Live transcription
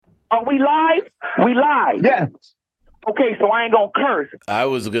Are we live? We live. Yeah. Okay, so I ain't gonna curse. I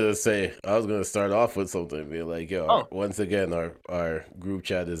was gonna start off with something, be like, yo, once again, our group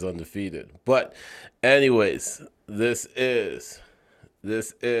chat is undefeated. But, anyways, this is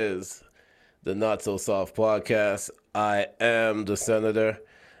the Not So Soft podcast. I am the senator,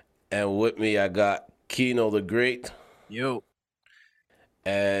 and with me I got Kino the Great. Yo.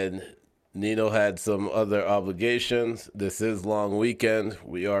 And Nino had some other obligations. This is long weekend.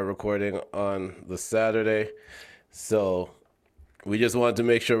 We are recording on the Saturday, so we just wanted to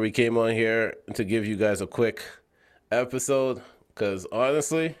make sure we came on here to give you guys a quick episode, because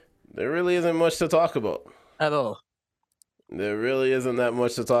honestly, there really isn't much to talk about. At all. There really isn't that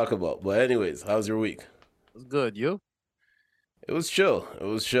much to talk about. But anyways, how's your week? It was good. You? It was chill.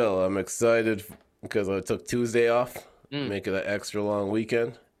 I'm excited because I took Tuesday off, make it an extra long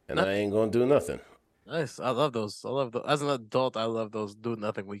weekend, and I ain't gonna do nothing. Nice. I love those. As an adult, I love those do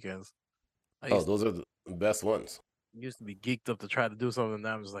nothing weekends. Those are the best ones. Used to be geeked up to try to do something,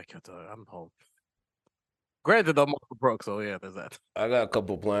 now I'm just like, I'm home. Granted, I'm also broke, so yeah, there's that. I got a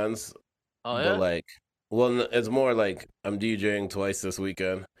couple plans. Oh, yeah? But it's more like I'm DJing twice this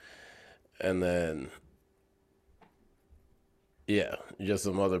weekend, and then yeah, just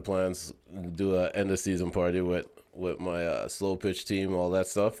some other plans. Do a end of season party with my slow pitch team, all that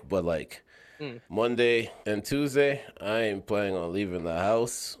stuff. But Monday and Tuesday, I ain't planning on leaving the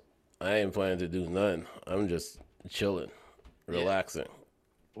house. I ain't planning to do nothing. I'm just chilling, relaxing.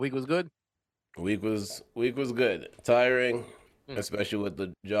 Week was good? Week was good. Tiring, especially with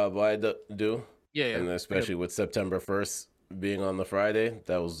the job I do. Yeah. And especially with September 1st being on the Friday.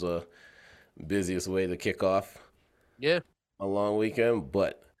 That was the busiest way to kick off a long weekend.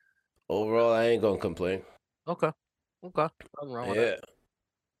 But overall, I ain't going to complain. Okay. Nothing wrong with that.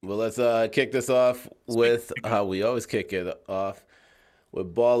 Well, let's kick this off with how we always kick it off,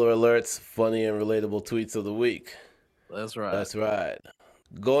 with baller alerts, funny and relatable tweets of the week. That's right. That's right.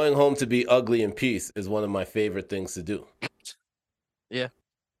 Going home to be ugly in peace is one of my favorite things to do. Yeah.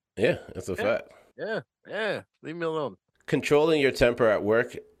 Yeah, that's a fact. Yeah. Leave me alone. Controlling your temper at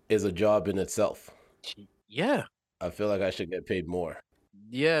work is a job in itself. Yeah. I feel like I should get paid more.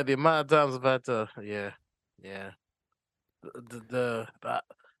 Yeah, the amount of times I've had to, yeah. The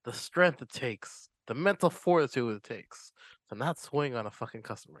strength it takes, the mental fortitude it takes to not swing on a fucking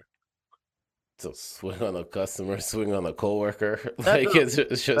customer. So swing on a customer, swing on a coworker,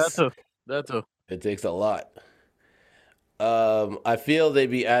 it's just that too. It takes a lot. I feel they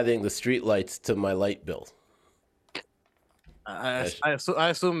be adding the street lights to my light bill. I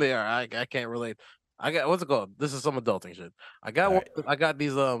assume they are. I can't relate. I got, what's it called? This is some adulting shit. I got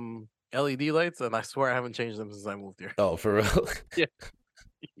these LED lights, and I swear I haven't changed them since I moved here. Oh, for real? Yeah.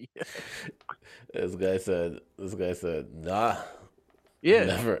 This guy said, nah. Yeah.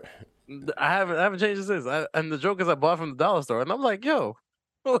 Never. I haven't changed it since. And the joke is I bought from the dollar store, and I'm like, yo,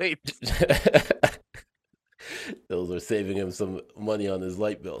 wait. Those are saving him some money on his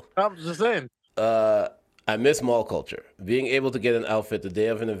light bill. I'm just saying. I miss mall culture. Being able to get an outfit the day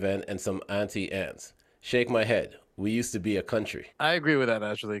of an event and some auntie aunts. Shake my head. We used to be a country. I agree with that,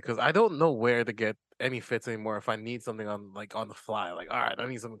 actually, because I don't know where to get any fits anymore if I need something on the fly. Like, all right, I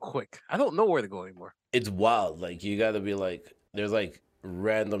need something quick. I don't know where to go anymore. It's wild. Like, you got to be like, there's like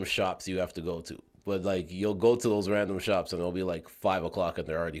random shops you have to go to. But like, you'll go to those random shops and it'll be like 5 o'clock and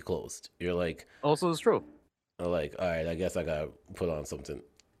they're already closed. You're like... Also, it's true. Like, all right, I guess I got to put on something.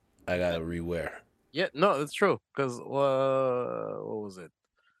 I got to rewear. Yeah, no, it's true. Because, what was it?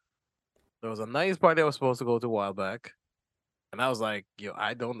 There was a nice party I was supposed to go to a while back. And I was like, yo,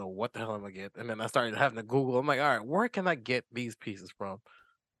 I don't know what the hell I'm going to get. And then I started having to Google. I'm like, all right, where can I get these pieces from?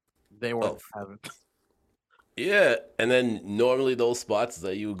 They weren't having. Yeah, and then normally those spots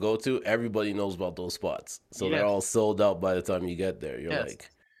that you go to, everybody knows about those spots. So they're all sold out by the time you get there. You're like...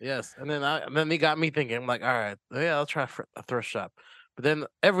 Yes, and then they got me thinking. I'm like, all right, yeah, I'll try a thrift shop. But then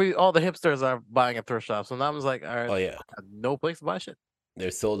all the hipsters are buying at thrift shops, so now I'm just like, all right, I have no place to buy shit. They're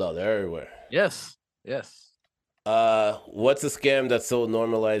sold out. They're everywhere. Yes. What's a scam that's so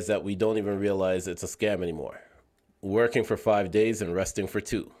normalized that we don't even realize it's a scam anymore? Working for 5 days and resting for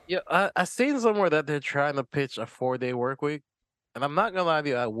 2. Yeah, I seen somewhere that they're trying to pitch a 4-day work week, and I'm not gonna lie to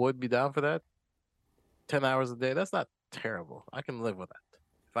you, I would be down for that. 10 hours a day, that's not terrible. I can live with that.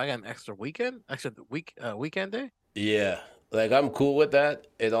 If I got an extra weekend day? Yeah. Like, I'm cool with that.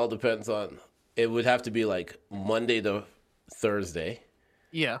 It all depends on... It would have to be, like, Monday to Thursday.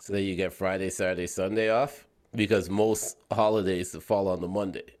 Yeah. So that you get Friday, Saturday, Sunday off. Because most holidays fall on the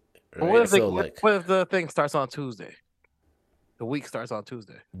Monday. Right? What if the thing starts on Tuesday? The week starts on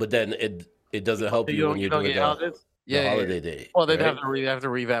Tuesday. But then it doesn't help you when you're doing holidays. the holiday day. Well, they'd right? have to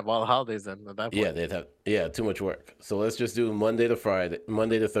revamp all the holidays then at that point. Yeah, they'd have too much work. So let's just do Monday to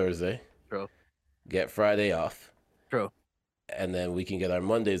Thursday. True. Get Friday off, True. and then we can get our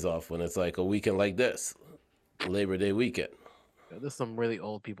Mondays off when it's like a weekend like this, Labor Day weekend. Yeah, this is some really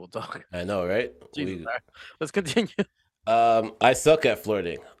old people talk. I know, right? Jesus, let's continue. I suck at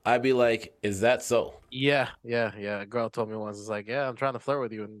flirting. I'd be like, "Is that so?" Yeah. A girl told me once, it's like, yeah, I'm trying to flirt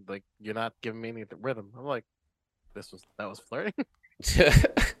with you, and like, you're not giving me any rhythm. I'm like, that was flirting.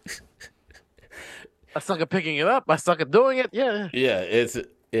 I suck at picking it up. I suck at doing it. Yeah.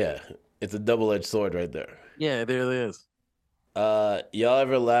 It's a double-edged sword right there. Yeah, there it is. Y'all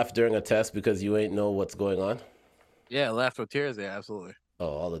ever laugh during a test because you ain't know what's going on? Yeah, laughed with tears. Yeah, absolutely. Oh,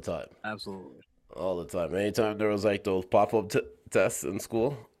 all the time. Absolutely. All the time. Anytime there was like those pop-up tests in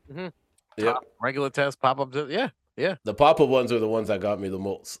school. Mm-hmm. Yep. Regular tests, pop-up. Yeah. The pop-up ones are the ones that got me the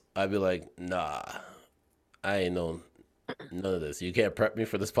most. I'd be like, nah, I ain't known none of this. You can't prep me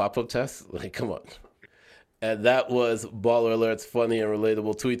for this pop-up test? Like, come on. And that was Baller Alert's funny and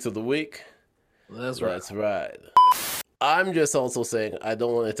relatable tweets of the week. Let's ride. I'm just also saying I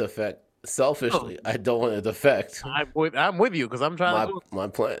don't want it to affect, selfishly, I don't want it to affect I'm with you because I'm trying to go. my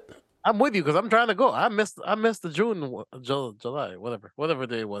plan. I'm with you because I'm trying to go. I missed the July, whatever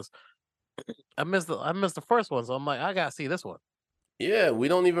day it was. I missed the first one, so I'm like, I gotta see this one. Yeah, we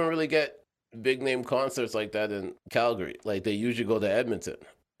don't even really get big name concerts like that in Calgary. Like they usually go to Edmonton,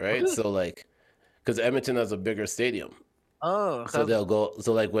 right? Really? So like, because Edmonton has a bigger stadium, Oh, so they'll go.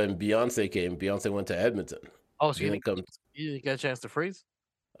 So like when Beyonce came, Beyonce went to Edmonton. oh, so Didn't come. you didn't get a chance to freeze?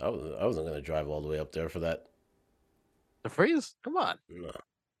 I wasn't gonna drive all the way up there for that. To freeze? Come on.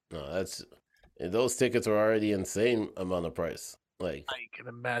 No, those tickets are already insane amount of price. Like I can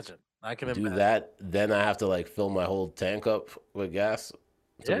imagine. do that, then I have to like fill my whole tank up with gas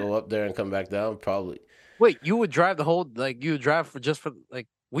to go up there and come back down. Probably. Wait, you would drive the whole you would drive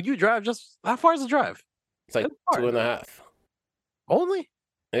would you drive just how far is the drive? It's like 2.5. Only?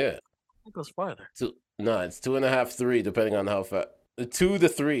 Yeah. I think it was farther. No, it's 2.5, 3, depending on how fast. 2 to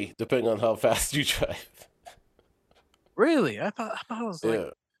 3, depending on how fast you drive. Really? I thought it was like Yeah.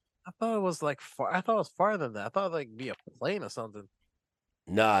 I thought it was like far. I thought it was farther than that. I thought it'd like be a plane or something.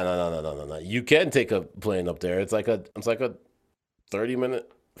 No. You can take a plane up there. It's like a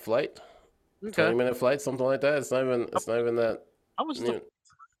 30-minute flight. Okay. 20-minute flight, something like that. It's not even that. How much?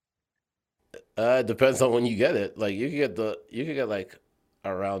 It depends on when you get it. Like you could get like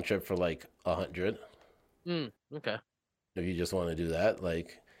a round trip for like 100. Okay. If you just want to do that,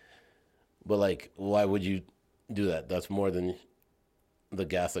 but like, why would you do that? That's more than the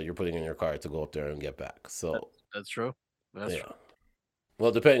gas that you're putting in your car to go up there and get back. So that's true. That's true.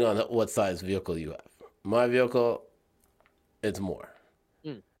 Well, depending on what size vehicle you have. My vehicle, it's more.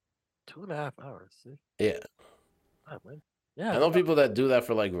 2.5 hours. See? Yeah. Oh, man. Yeah. I know people that do that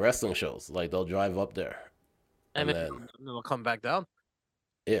for like wrestling shows. Like they'll drive up there and then they'll come back down.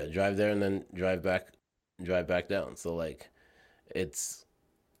 Yeah, drive there and then drive back down. So like, it's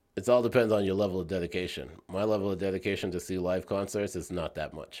all depends on your level of dedication. My level of dedication to see live concerts is not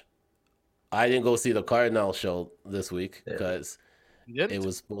that much. I didn't go see the Cardinal show this week because it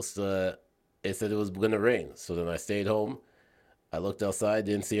was supposed to. It said it was going to rain, so then I stayed home. I looked outside,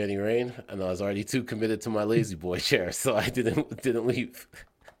 didn't see any rain, and I was already too committed to my lazy boy chair, so I didn't leave.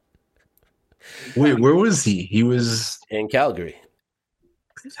 Wait, where was he? He was in Calgary.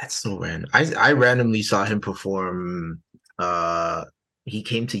 That's so random. I randomly saw him perform. He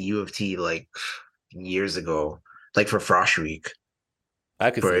came to U of T like years ago, like for Frosh Week.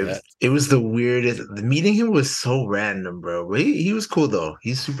 I could see that. It was the weirdest. The meeting him was so random, bro. But he was cool though.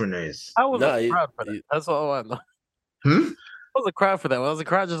 He's super nice. I was a crowd for that. That's all I know. I was a crowd for that. Was the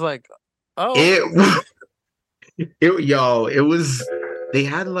crowd just like, oh? It was. They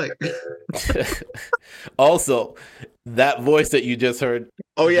had like. Also, that voice that you just heard.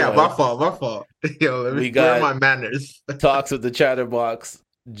 Oh yeah, my fault. Yo, let me got my manners. Talks with the Chatterbox.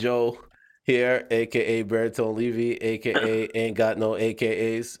 Joe here, aka Baritone Levy, aka ain't got no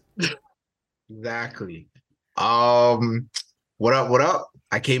AKAs. Exactly. What up?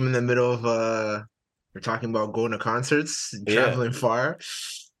 I came in the middle of we're talking about going to concerts, traveling far.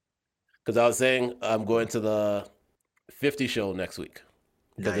 Because I was saying I'm going to the 50 show next week.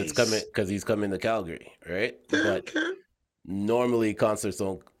 Because he's coming to Calgary, right? But normally concerts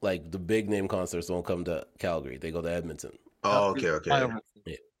don't, like the big name concerts don't come to Calgary. They go to Edmonton. Oh, okay.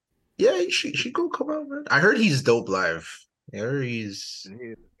 Yeah, he should go come out, man. I heard he's dope live. I heard he's.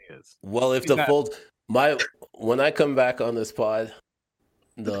 Well, if when I come back on this pod,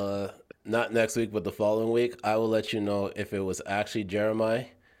 not next week but the following week, I will let you know if it was actually Jeremiah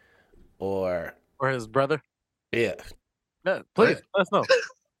or his brother. Yeah, Yeah, please let us know.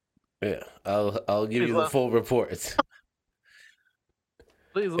 yeah. I'll give Please you the let- full report.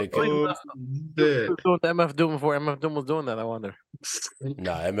 Please, Okay. please Oh, let us know. shit. Who was doing the MF Doom before MF Doom was doing that? I wonder.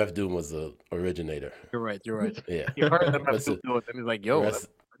 Nah, MF Doom was the originator. You're right. You're right. Yeah. He heard MF Rest, Doom do it, and he's like, "Yo, rest, that's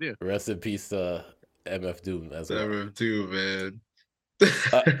idea." rest in peace, MF Doom as well. MF2, man.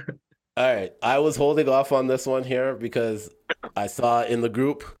 Uh, All right, I was holding off on this one here because I saw in the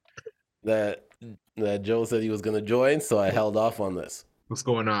group that Joe said he was going to join, so I held off on this. What's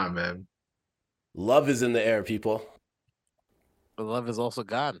going on, man? Love is in the air, people. The love is also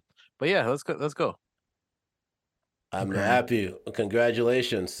gone. But yeah, let's go. Let's go. I'm Okay. happy.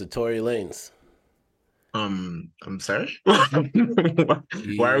 Congratulations to Tory Lanez. I'm sorry.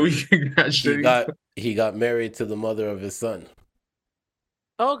 Why are we congratulating? He got married to the mother of his son.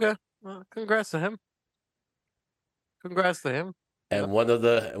 Oh, okay. Congrats to him. Congrats to him. And one of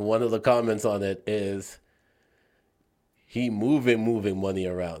the comments on it is he moving money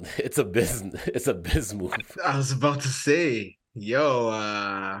around. It's a business. It's a biz move. I was about to say, yo,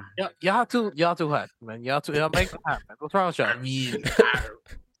 Y'all too hot, man. Y'all make it happen. What's wrong with y'all? I mean,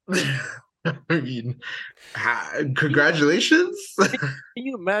 I mean, congratulations. Can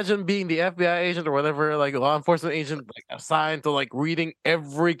you imagine being the FBI agent or whatever, like a law enforcement agent, like assigned to like reading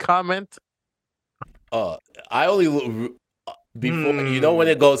every comment? I only before you know when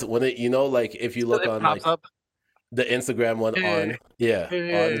it goes like if you look It on pops like up. the Instagram one on Yeah.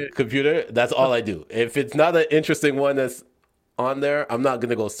 on computer, that's all I do. If it's not an interesting one that's on there, I'm not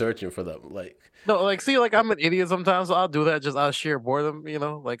gonna go searching for them. Like No, like see, like I'm an idiot sometimes, so I'll do that just out of sheer boredom, you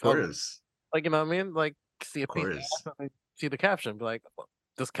know, like Of course. like you know what I mean? Like see a Of piece of course. ass, and I see the caption, be like, "Well,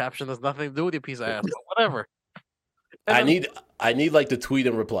 this caption has nothing to do with your piece of ass, but whatever. And then- I need like the tweet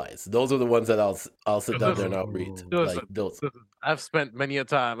and replies. Those are the ones that I'll sit down there and I'll read. Listen, Like those. I've spent many a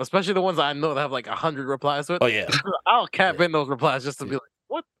time, especially the ones I know that have like 100 replies to it. Oh yeah. I'll cap in those replies just to be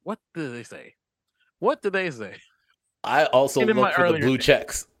like, what did they say? What did they say? I also And in look my for the earlier blue days.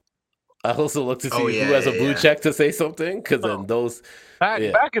 checks. I also look to see Oh, who yeah, has a yeah, blue yeah. check to say something, because then those Back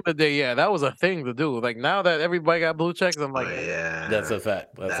Yeah. back in the day, yeah, that was a thing to do. Like now that everybody got blue checks, I'm like, Oh, yeah, that's a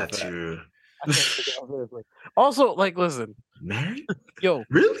fact. That's a that's fact. true. I can't take it off seriously. Also, like, listen, Married? yo,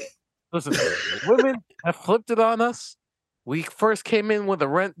 Really? listen, women have flipped it on us. We first came in with the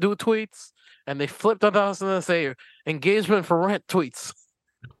rent due tweets, and they flipped on us and they say engagement for rent tweets.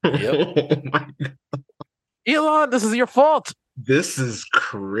 Yep. Oh my God. Elon, this is your fault. This is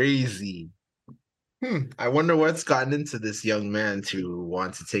crazy. I wonder what's gotten into this young man to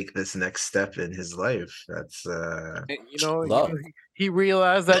want to take this next step in his life. That's And, Love. he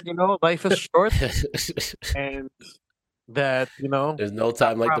realized that life is short, and that There's no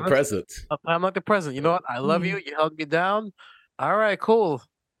time like the promise. present. a time like the present. You know what? I love you. You held me down. All right, cool.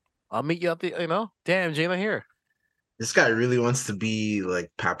 I'll meet you at the. Damn, Gina here. this guy really wants to be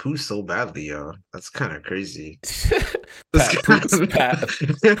like Papoose so badly, yo. That's kind of crazy.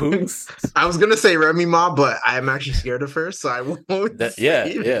 Papoose. I was gonna say Remy Ma, but I'm actually scared of her, so I won't.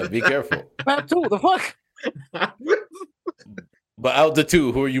 Yeah. Be careful. Pat too. The fuck. But out of the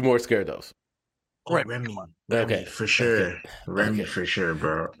two, who are you more scared of? Oh, Right. Remy. Okay. Remy, for sure. Remy, Okay. for sure,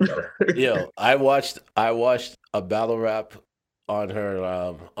 bro. Yo, I watched a battle rap on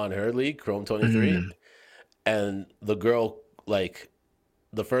her league, Chrome 23, Mhm. and the girl, like,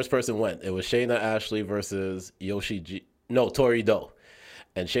 the first person went. It was Shayna Ashley versus Tori Doe,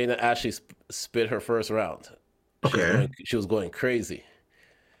 and Shayna Ashley spit her first round. Okay. She was going crazy.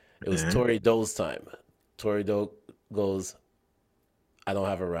 It was Okay. Tori Doe's time. Tori Doe goes, "I don't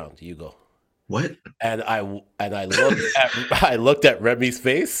have a round. You go." What? And I looked at Remy's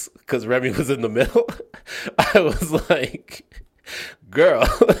face because Remy was in the middle. I was like, "Girl."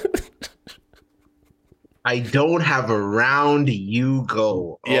 I don't have a round. You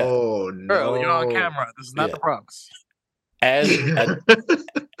go. Yeah. Oh no. Girl, you're on camera. This is not Yeah. the Bronx.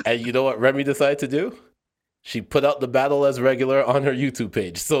 And you know what Remy decided to do? She put out the battle as regular on her YouTube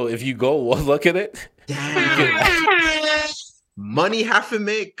page. So if you go look at it, Damn. Money have to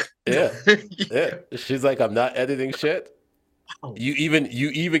make. yeah. She's like, "I'm not editing shit." Wow. You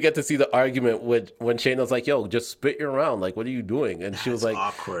even get to see the argument when Shayna's like, "Yo, just spit your round. Like, what are you doing?" And she was That's like,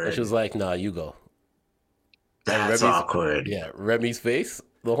 awkward. and she was like, "Nah, you go." And That's awkward. Yeah, Remy's face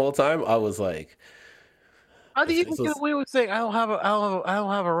the whole time. I was like, How do you This even get was- away with saying I don't have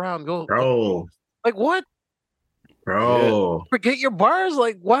a round? Go Bro. like what? Bro. Forget your bars.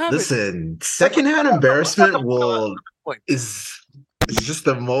 Like what happened? Listen, secondhand embarrassment Like- is just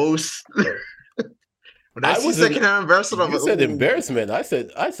the most. When I see wasn't- secondhand embarrassment, I'm you like, said ooh. embarrassment. I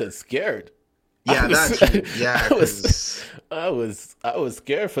said scared. Yeah, I was- that's yeah. I was- 'cause I was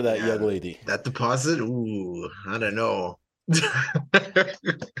scared for that Yeah. young lady. That deposit? Ooh, I don't know.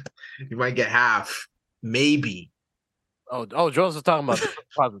 You might get half, maybe. Oh, Jones was talking about the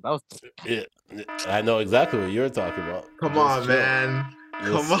deposit. That was Yeah, I know exactly what you're talking about. Come Just on, chill. man.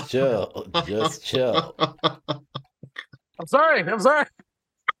 Come Just on. chill. Just chill. I'm sorry.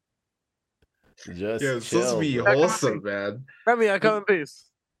 Just Yeah, it's supposed to chill, be bro. wholesome, man. Let me, I come in peace.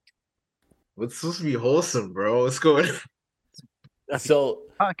 It's supposed to be wholesome, bro. What's going on? So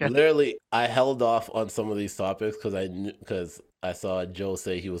Okay. literally, I held off on some of these topics because I saw Joe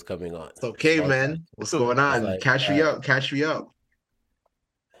say he was coming on. It's okay, So I was man. like- What's going on? like, Catch me alright. up. Catch me up.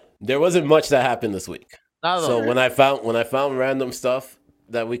 There wasn't much that happened this week. Not at So all. when I found random stuff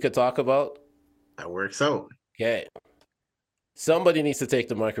that we could talk about, That works out. okay. Somebody needs to take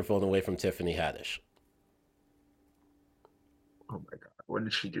the microphone away from Tiffany Haddish. Oh my god. What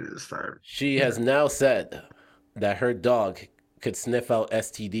did she do this time? She has now said that her dog could sniff out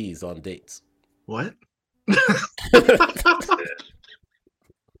STDs on dates. What?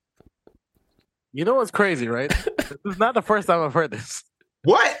 You know what's crazy, right? This is not the first time I've heard this.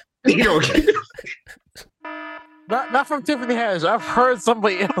 What? You okay? Not from Tiffany Haddish. I've heard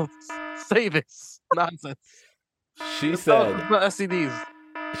somebody else say this nonsense. She said, About STDs.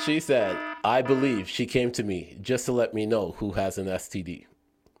 she said, I believe she came to me just to let me know who has an STD.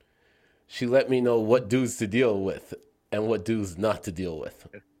 She let me know what dudes to deal with and what dudes not to deal with.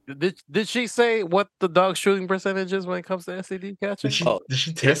 Did she say what the dog shooting percentage is when it comes to STD catching? Did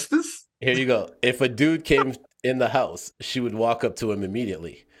she test this? Here you go. If a dude came in the house, she would walk up to him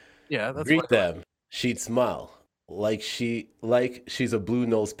immediately. Yeah, that's Greet what- them. She'd smile like she's a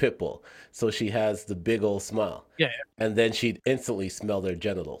blue-nosed pit bull. So she has the big old smile. Yeah. And then she'd instantly smell their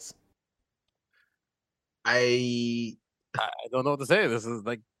genitals. I don't know what to say. This is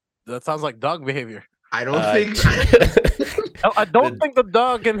like that sounds like dog behavior. I don't think I don't think the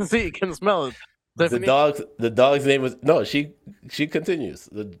dog can smell it. Tiffany? The dog's name was she continues.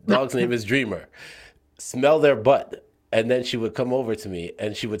 The dog's name is Dreamer. Smell their butt. And then she would come over to me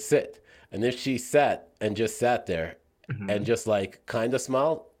and she would sit. And if she sat and just sat there and just like kind of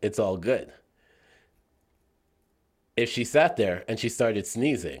smiled, it's all good. If she sat there and she started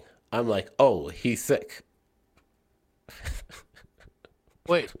sneezing, I'm like, oh, he's sick.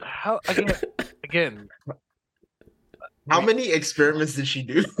 Wait, how again? How many experiments did she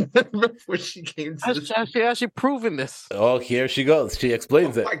do before she came to this? Has she actually proven this? Oh, here she goes. She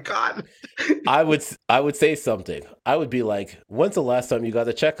explains Oh it. my god. I would say something. I would be like, when's the last time you got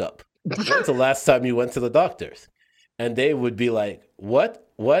a checkup? When's the last time you went to the doctors? And they would be like, what?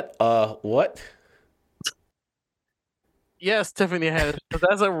 What? Yes, Tiffany had.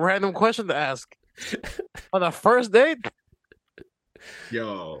 That's a random question to ask on a first date.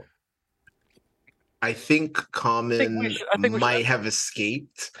 Yo. I think Common we should- might have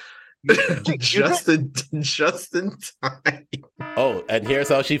escaped think- just in time. Oh, and here's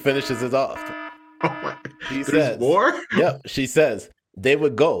how she finishes it off. Oh my. She There's says, more? yep, she says they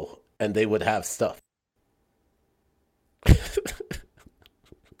would go and they would have stuff.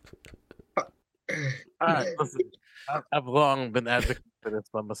 All right, listen, I've long been advocating for this,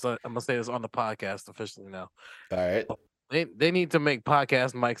 but I'm gonna say this on the podcast officially now. All right. They need to make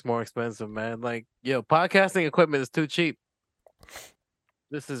podcast mics more expensive, man. Like, yo, podcasting equipment is too cheap.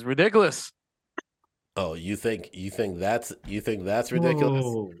 This is ridiculous. Oh, you think that's ridiculous?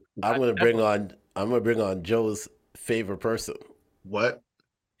 Whoa. I'm gonna bring on Joe's favorite person. What?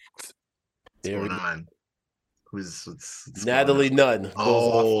 What's Here we going go. on? What's Natalie going Nunn goes on?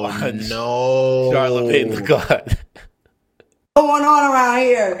 off Oh on no. Charlemagne the God. Going on around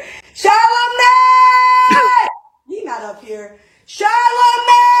here? Charlemagne! He not up here.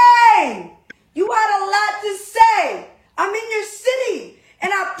 Charlemagne! You had a lot to say. I'm in your city,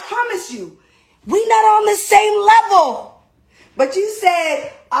 and I promise you, we not on the same level. But you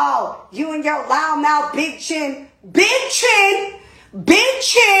said, oh, you and your loudmouth big chin, big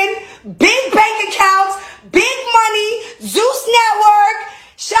bank accounts, big money, Zeus Network,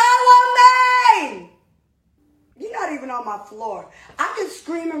 Charlemagne! You're not even on my floor. I could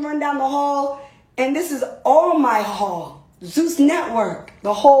scream and run down the hall, and this is all my hall. Zeus Network,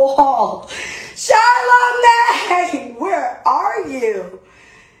 the whole hall. Charlemagne, where are you?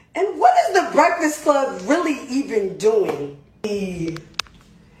 And what is the Breakfast Club really even doing?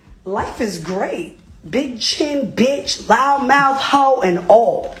 Life is great. Big chin, bitch, loudmouth, hoe, and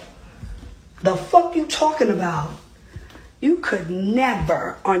all. The fuck you talking about? You could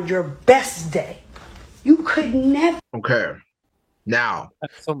never, on your best day, you could never. Okay. Now,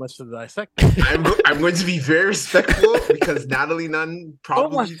 That's so much to dissect. I'm going to be very respectful because Natalie Nunn much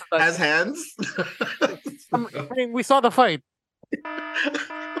probably to has hands. I mean, we saw the fight.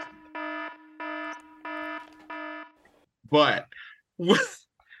 But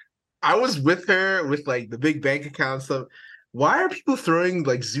I was with her with like the big bank account stuff. Why are people throwing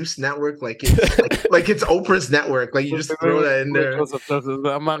like Zeus Network like it's like it's Oprah's network? Like you just throw that in there. Joseph,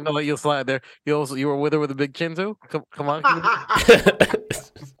 I'm not gonna let you slide there. You were with her with a big chin too. Come on,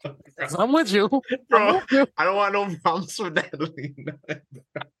 I'm with you. Bro, I don't want no problems with Natalie.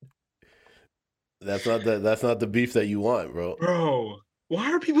 That's not the beef that you want, bro. Bro,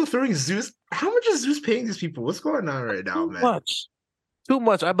 why are people throwing Zeus? How much is Zeus paying these people? What's going on right now, man? Too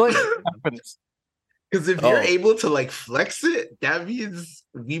much. I blame confidence. Because if you're able to like flex it, that means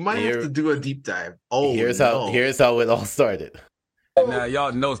we might have to do a deep dive. Oh, here's how it all started. Now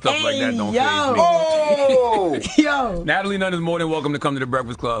y'all know stuff like that don't faze me. Yo, Natalie Nunn is more than welcome to come to the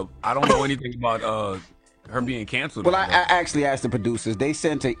Breakfast Club. I don't know anything about her being canceled. Well, I actually asked the producers. They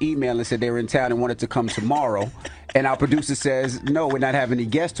sent an email and said they were in town and wanted to come tomorrow. And our producer says, no, we're not having any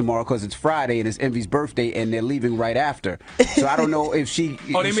guests tomorrow because it's Friday and it's Envy's birthday and they're leaving right after. So I don't know if she...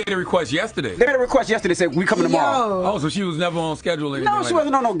 Oh, they made a request yesterday. They made a request yesterday, said, we coming tomorrow. Oh, so she was never on schedule or anything? No, she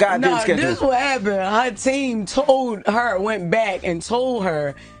wasn't on no goddamn schedule. This what happened. Her team went back and told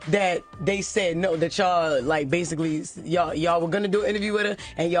her that they said no, that y'all like basically y'all were gonna do an interview with her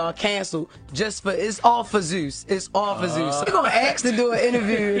and y'all canceled it's all for Zeus. It's all for Zeus. So you gonna ask to do an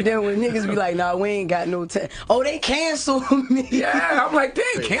interview and then when niggas be like, nah, we ain't got no time. Oh, they canceled me. Yeah, I'm like,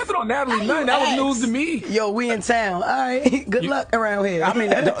 dang, canceled on Natalie Nunn. That was news to me. Yo, we in town. All right, good luck around here. I mean,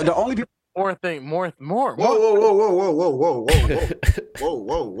 the only people. More. Whoa.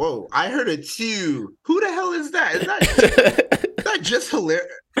 I heard it too. Who the hell is that? Is that just hilarious?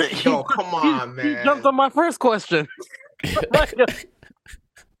 Yo, come on, man. You jumped on my first question.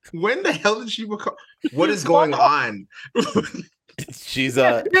 When the hell did she become? What is going on? She's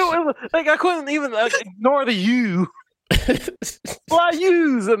like I couldn't even ignore the you. Why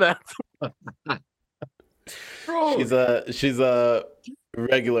use in that? Bro. She's a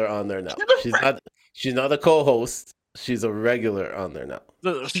regular on there now. She's not a co-host. She's a regular on there now.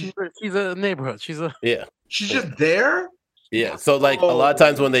 She's a neighborhood. She's just there. Yeah. So like a lot of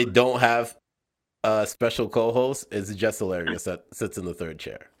times when they don't have a special co-host, it's just hilarious that sits in the third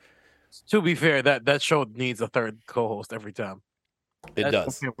chair. To be fair, that show needs a third co-host every time. It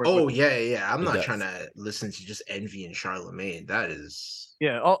does. Oh yeah. I'm not trying to listen to just Envy and Charlemagne. That is.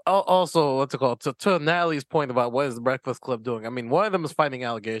 Yeah. Also, what's it called? To Natalie's point about what is the Breakfast Club doing? I mean, one of them is fighting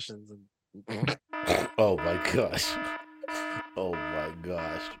allegations. Oh my gosh. Oh my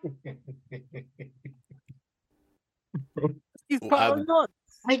gosh. He's probably not.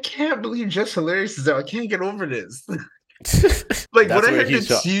 I can't believe Just Hilarious is out. I can't get over this. Like when I heard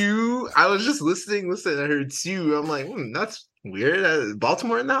the two, I was just listening. I heard two. I'm like, that's weird.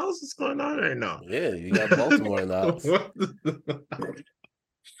 Baltimore in the house? What's going on right now? Yeah, you got Baltimore in the house.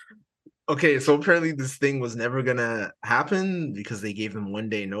 Okay, so apparently this thing was never gonna happen because they gave them 1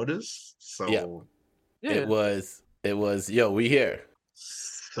 day notice. So yeah. It was yo, we here.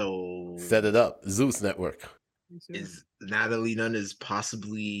 So set it up. Zeus Network. Is Natalie Nunn is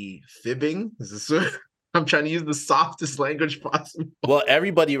possibly fibbing? Is this what I'm trying to use the softest language possible? Well,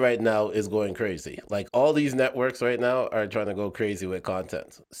 everybody right now is going crazy. Like all these networks right now are trying to go crazy with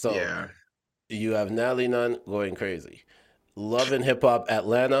content. So yeah. You have Natalie Nunn going crazy. Love and Hip Hop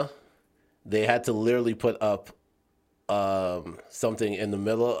Atlanta, they had to literally put up something in the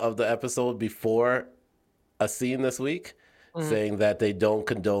middle of the episode before a scene this week saying that they don't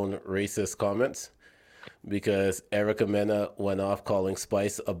condone racist comments because Erica Mena went off calling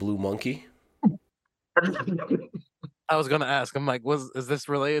Spice a blue monkey. I was gonna ask. I'm like, is this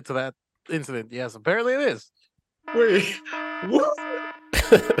related to that incident? Yes, apparently it is. Wait, what?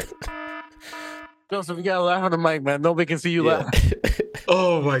 Joseph, you gotta laugh on the mic, man. Nobody can see you laugh.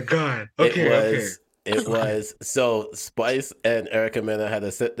 Oh my god. Okay, It was so Spice and Erica Mena had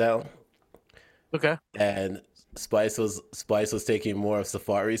a sit down. Okay. And Spice was taking more of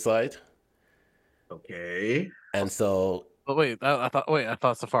Safari's side. Okay. And so. But wait, I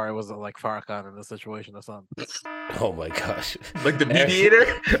thought Safari was like Farrakhan in this situation or something. Oh my gosh! Like the mediator.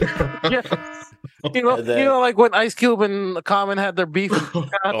 Yeah. You know, like when Ice Cube and Common had their beef.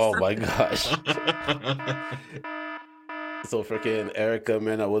 Oh my gosh! So freaking Erica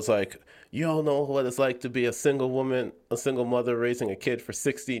Mena was like, "You don't know what it's like to be a single woman, a single mother raising a kid for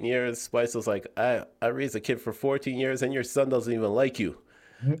 16 years." Spice was like, "I raised a kid for 14 years, and your son doesn't even like you."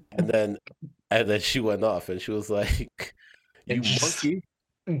 And then she went off, and she was like, "You monkey!"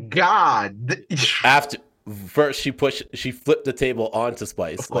 God. After first, she flipped the table onto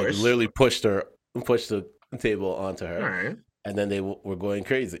Spice, like literally pushed the table onto her, All right. and then they were going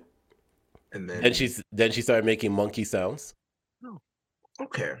crazy. And then she started making monkey sounds.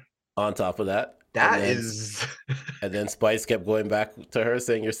 Okay. On top of that, and then Spice kept going back to her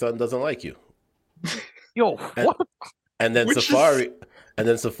saying your son doesn't like you. Yo, what? And then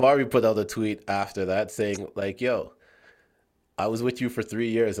Safari put out a tweet after that saying like, "Yo, I was with you for 3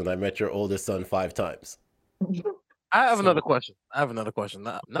 years and I met your oldest son 5 times." I have another question.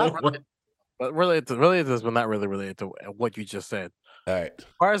 Not related, but related to this, but not really related to what you just said. All right.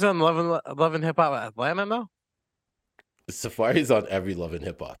 Safari's on Love and Hip Hop Atlanta now? Safari's on every Love and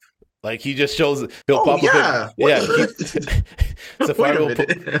Hip Hop. Like he just shows he'll pop up.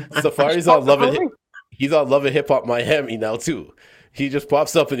 Safari's on Love and he's on Love and Hip Hop Miami now too. He just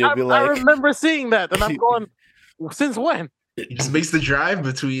pops up and he'll be like, I remember seeing that, and I'm going, since when? He just makes the drive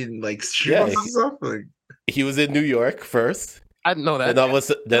between like streets and stuff. Like he was in New York first. I didn't know that. And all of a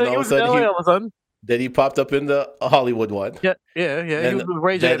sudden, then he popped up in the Hollywood one. Yeah. He was with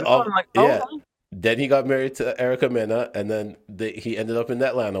Ray J. Then he got married to Erica Mena, and then he ended up in the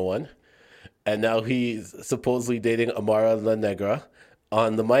Atlanta one. And now he's supposedly dating Amara La Negra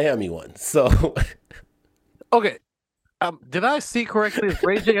on the Miami one. So, okay. Did I see correctly? Is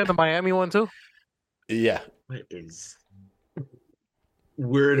Ray J on the Miami one too? Yeah.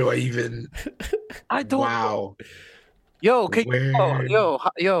 Where do I even? I don't. Wow. Yo,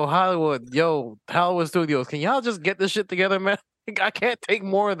 Hollywood Studios, can y'all just get this shit together, man? I can't take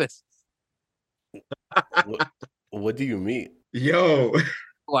more of this. What do you mean? Yo.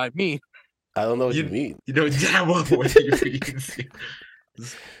 Well, I mean, I don't know what you mean. You know damn well what you mean.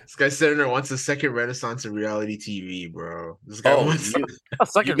 This guy sitting there wants a second renaissance in reality TV, bro. This guy wants a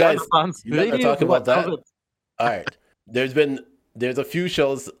second renaissance. You guys are talking about that? All right. There's a few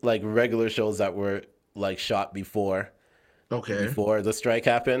shows, like regular shows, that were like shot before the strike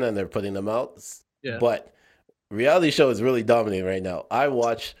happened, and they're putting them out. Yeah. But reality show is really dominating right now. I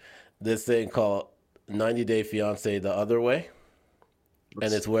watch this thing called 90 Day Fiance the Other Way.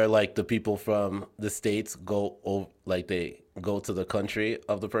 And it's where like the people from the States go, like they go to the country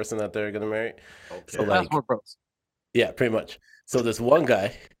of the person that they're gonna marry. Okay. So like, yeah, pretty much. So this one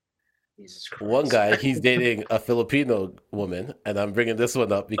guy, he's dating a Filipino woman, and I'm bringing this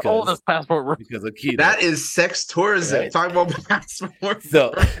one up because oldest passport because of Keita. That is sex tourism. Right? Talking about passport.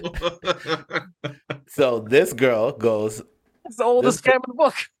 So this girl goes. It's the oldest scam in the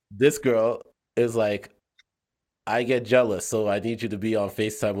book. This girl is like, I get jealous, so I need you to be on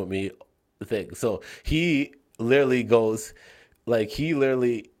FaceTime with me. So he literally goes, like he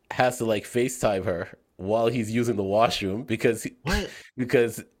literally has to like FaceTime her while he's using the washroom because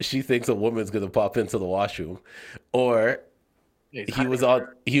she thinks a woman's gonna pop into the washroom, or he was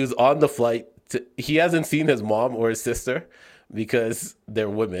on the flight. He hasn't seen his mom or his sister because they're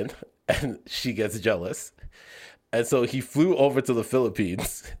women, and she gets jealous, and so he flew over to the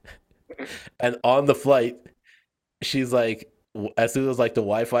Philippines, and on the flight, she's like, as soon as like the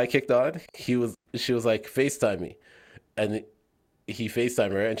Wi-Fi kicked on, she was like, FaceTime me, and he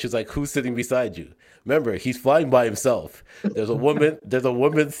FaceTimed her, and she's like, who's sitting beside you? Remember, he's flying by himself. There's a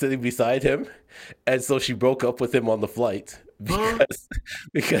woman sitting beside him, and so she broke up with him on the flight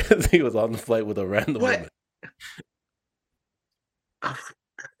because he was on the flight with a random woman.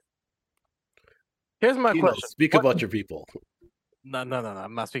 Here's my question. Speak about your people. No.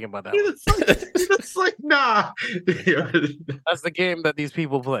 I'm not speaking about that. It's like, nah. That's the game that these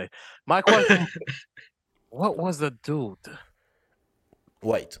people play. My question: what was the dude?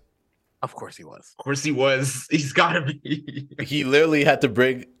 White. Of course he was. Of course he was. He's gotta be. He literally had to be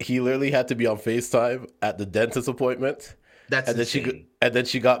on FaceTime at the dentist appointment. That's insane. Then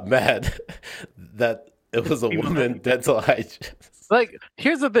she got mad that it was a woman dental hygienist. Like,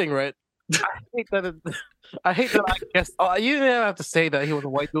 here's the thing, right? I hate that I guessed. You didn't have to say that he was a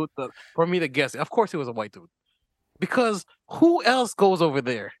white dude for me to guess. Of course he was a white dude. Because who else goes over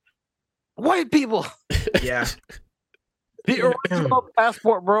there? White people. Yeah. The original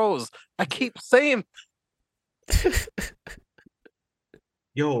passport bros. I keep saying.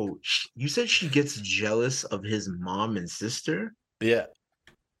 Yo, you said she gets jealous of his mom and sister? Yeah.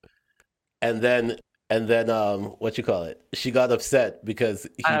 And then what you call it? She got upset because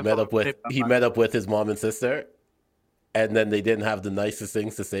he met up with his mom and sister, and then they didn't have the nicest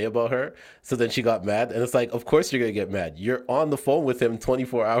things to say about her. So then she got mad, and it's like, of course you're gonna get mad. You're on the phone with him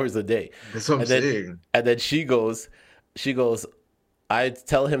 24 hours a day. That's what I'm saying. And then she goes, I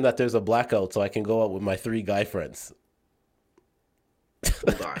tell him that there's a blackout so I can go out with my 3 guy friends.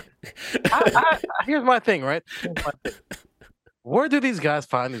 Hold on. Here's my thing, right? Where do these guys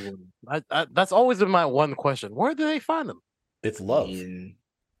find these women? That's always been my one question. Where do they find them? It's love.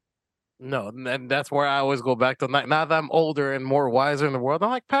 No, and that's where I always go back to. Now that I'm older and more wiser in the world, I'm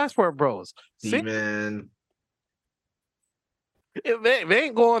like Passport Bros. See, man. They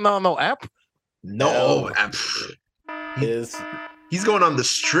ain't going on no app. No, he's going on the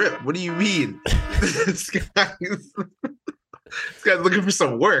strip. What do you mean? this guy's looking for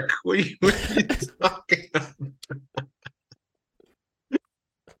some work. What are you talking about?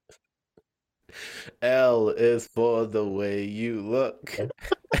 L is for the way you look.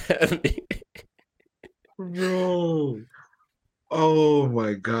 Bro. Oh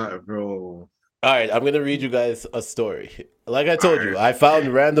my god, bro. All right, I'm gonna read you guys a story. Like I told you, I found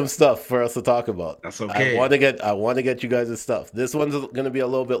random stuff for us to talk about. That's okay. I want to get you guys' stuff. This one's gonna be a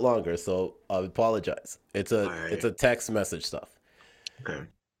little bit longer, so I apologize. It's a text message stuff. Okay.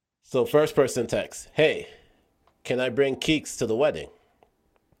 So first person text, "Hey, can I bring Keeks to the wedding?"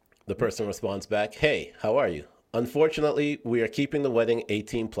 The person responds back, "Hey, how are you? Unfortunately, we are keeping the wedding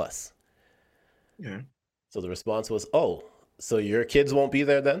 18 plus." Yeah. So the response was, "Oh, so your kids won't be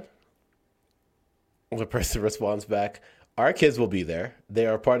there then?" The person responds back, "Our kids will be there.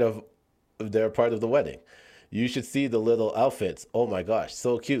 They're part of the wedding. You should see the little outfits. Oh my gosh,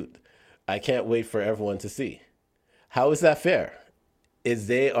 so cute. I can't wait for everyone to see." How is that fair? Is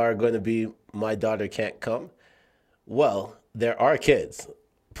they are going to be my daughter can't come? Well, there are kids.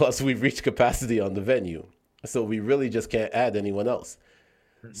 Plus we've reached capacity on the venue. So we really just can't add anyone else.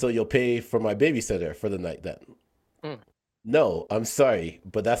 So you'll pay for my babysitter for the night then? No, I'm sorry,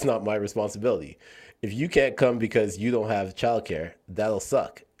 but that's not my responsibility. If you can't come because you don't have childcare, that'll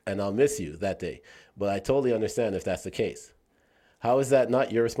suck, and I'll miss you that day. But I totally understand if that's the case. How is that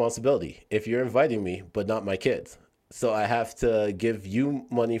not your responsibility? If you're inviting me, but not my kids. So I have to give you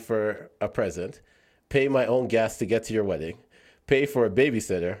money for a present, pay my own gas to get to your wedding, pay for a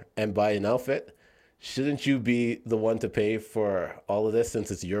babysitter, and buy an outfit? Shouldn't you be the one to pay for all of this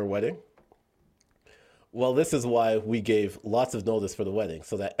since it's your wedding? Well, this is why we gave lots of notice for the wedding,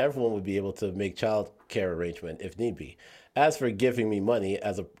 so that everyone would be able to make child care arrangement if need be. As for giving me money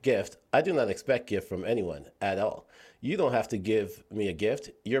as a gift, I do not expect gift from anyone at all. You don't have to give me a gift.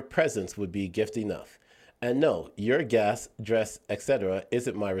 Your presence would be gift enough. And no, your gas, dress, etc.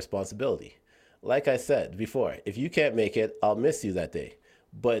 isn't my responsibility. Like I said before, if you can't make it, I'll miss you that day.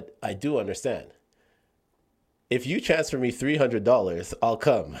 But I do understand. If you transfer me $300, I'll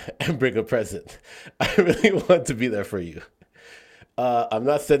come and bring a present. I really want to be there for you. I'm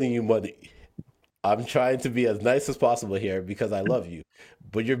not sending you money. I'm trying to be as nice as possible here because I love you,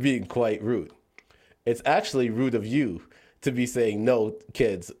 but you're being quite rude. It's actually rude of you to be saying no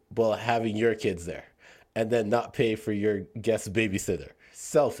kids while having your kids there and then not pay for your guest babysitter.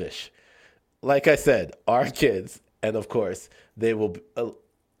 Selfish. Like I said, our kids, and of course, they will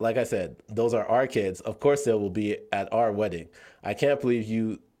like I said, those are our kids. Of course, they will be at our wedding. I can't believe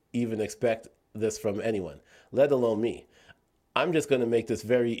you even expect this from anyone, let alone me. I'm just going to make this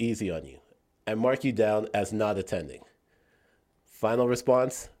very easy on you and mark you down as not attending. Final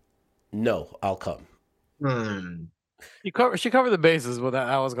response? No, I'll come. She covered the bases with that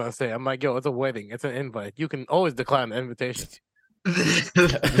I was going to say. I'm like, yo, it's a wedding. It's an invite. You can always decline the invitation.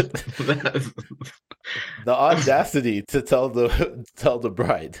 The audacity to tell the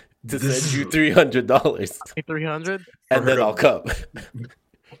bride to send you $300. $300, and then I'll come.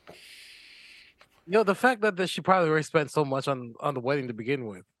 Yo, the fact that she probably already spent so much on the wedding to begin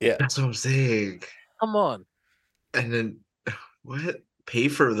with. Yeah, that's what I'm saying. Come on. And then what? Pay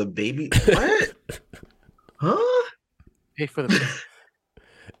for the baby? What? Huh? Pay for the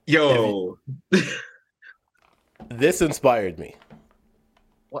Yo. This inspired me.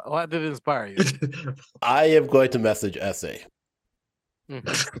 What did it inspire you? I am going to message Essay. You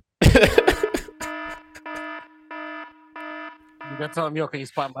got telling me, yo, can you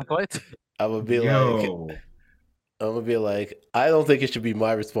spot my flight? I'm gonna be like, I don't think it should be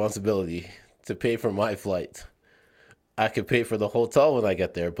my responsibility to pay for my flight. I could pay for the hotel when I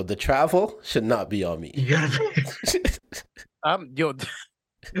get there, but the travel should not be on me. You gotta pay. Yo.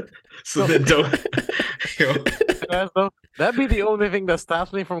 So then don't. Yo. That'd be the only thing that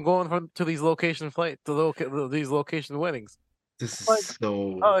stops me from going to these location flights, to these location weddings. This is like,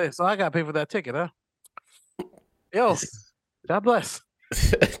 so. Oh, yeah, so I gotta pay for that ticket, huh? Yo, God bless.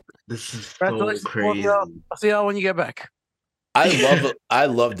 This is so crazy. I'll see y'all when you get back. I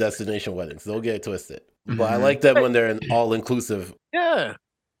love destination weddings. Don't get it twisted, but I like them when they're an all inclusive. Yeah,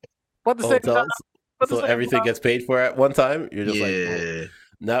 but the hotels, same time, so everything gets paid for at one time. You're just like, oh.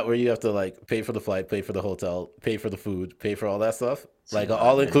 Not where you have to like pay for the flight, pay for the hotel, pay for the food, pay for all that stuff. Like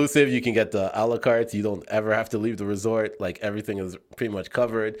all inclusive, you can get the a la carte. You don't ever have to leave the resort. Like everything is pretty much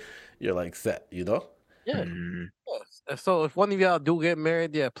covered. You're like set, you know? Yeah. So if one of y'all do get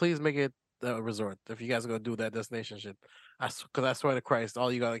married, yeah, please make it a resort. If you guys are gonna do that destination shit, because I swear to Christ,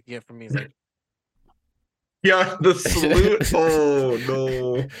 all you gotta get from me is like, Yeah, the salute. Oh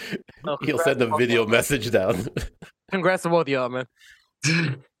no. oh, He'll send a video message down. congrats to both of y'all, man.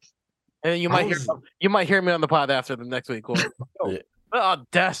 And you might hear me on the pod after the next week. Going, Yeah. the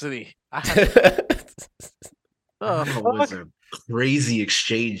audacity! That was a crazy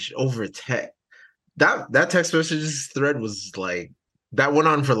exchange over text. That text messages thread was like that went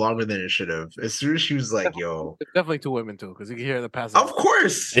on for longer than it should have. As soon as she was like, "Yo," It's definitely two women too, because you can hear the passing. Of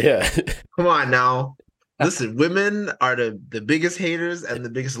course, yeah. Come on now. Listen, women are the biggest haters and the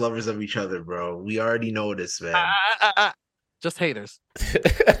biggest lovers of each other, bro. We already know this, man. Just haters.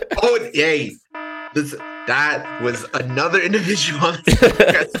 Oh, hey, that was another individual on the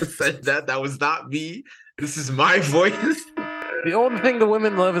podcast that said that. That was not me. This is my voice. The only thing the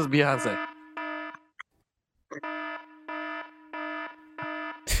women love is Beyonce.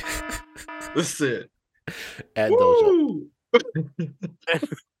 Listen. And Doja.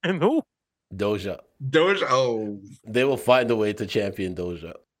 And who? Doja. Oh. They will find a way to champion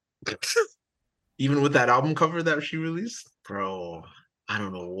Doja. Even with that album cover that she released? Bro, I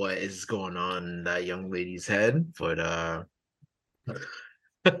don't know what is going on in that young lady's head, but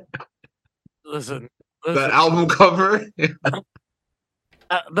Listen. That album cover.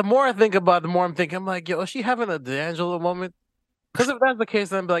 The more I think about it, the more I'm thinking, I'm like, yo, is she having a D'Angelo moment? Because if that's the case,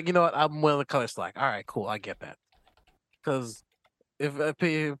 then I'd be like, you know what, I'm willing to color slack. All right, cool, I get that. Because if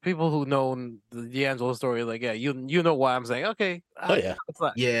people who know the D'Angelo story, like, yeah, you know why I'm saying, okay.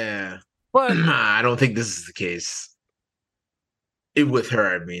 Yeah. But I don't think this is the case. With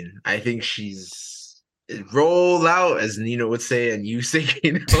her, I mean, I think she's roll out, as Nino would say, and you say,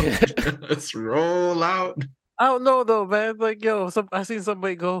 let's roll out. I don't know though, man. Like, yo, I seen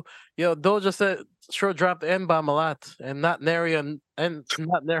somebody go, yo, Doja said sure dropped the N-bomb a lot, and not nary and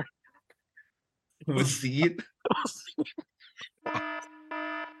not nary. Was see it?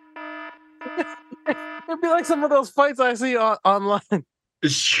 It'd be like some of those fights I see online.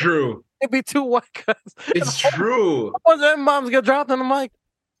 It's true. It'd be two white guys. It's true. A bunch of N-bombs get dropped, and I'm like,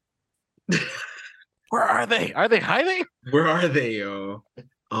 where are they? Are they hiding? Where are they, yo?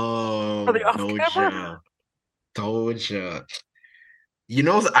 Oh, Are they off camera? Doja. You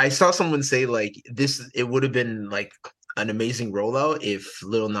know, I saw someone say like this. It would have been like an amazing rollout if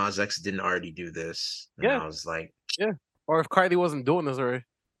Lil Nas X didn't already do this. And I was like, yeah. Or if Cardi wasn't doing this already.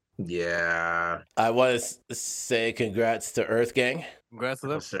 Yeah. I want to say congrats to Earth Gang. Congrats to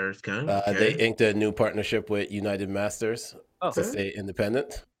them. Earth Gang. They inked a new partnership with United Masters to stay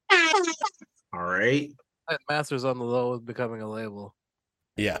independent. All right. Masters on the low is becoming a label.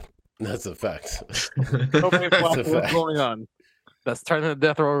 Yeah, that's a fact. What's going on? That's turning to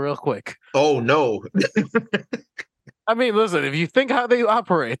death row real quick. Oh no. I mean, listen, if you think how they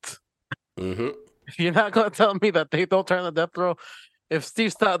operate, you're not gonna tell me that they don't turn to death row. If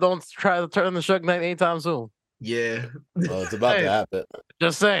Steve Stott don't try to turn the Suge Knight anytime soon. Yeah. Well, it's about to happen.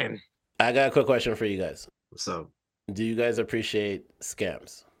 Just saying. I got a quick question for you guys. What's up? Do you guys appreciate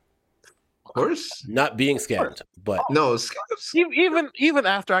scams? Of course. Not being scammed, but no, even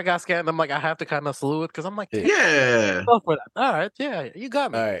after I got scammed, I'm like, I have to kind of salute it because I'm like, yeah. All right, yeah, you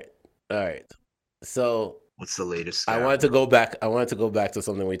got me. All right. So what's the latest scam? I wanted to go back to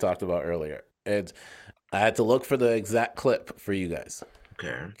something we talked about earlier. And I had to look for the exact clip for you guys.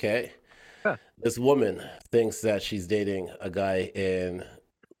 Okay. Huh. This woman thinks that she's dating a guy in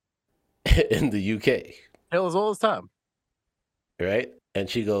the UK. Hell is all his time. Right? And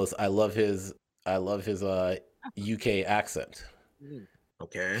she goes, I love his UK accent.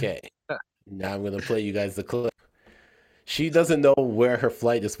 Okay. Now I'm gonna play you guys the clip. She doesn't know where her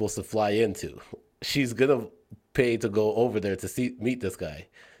flight is supposed to fly into. She's gonna pay to go over there to meet this guy.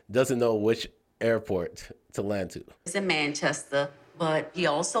 Doesn't know which airport to land to. It's in Manchester, but he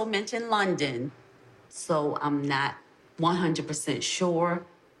also mentioned London, so I'm not 100% sure.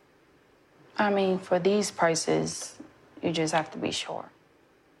 I mean, for these prices, you just have to be sure.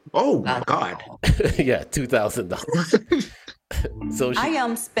 Oh my God. Yeah, $2,000. So I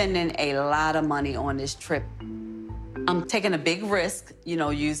am spending a lot of money on this trip. I'm taking a big risk,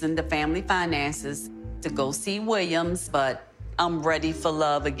 using the family finances to go see Williams, but I'm ready for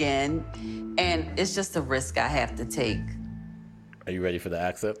love again. And it's just a risk I have to take. Are you ready for the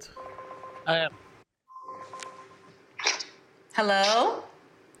accent? I am. Hello?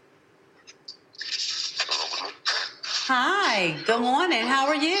 Hi, good morning. How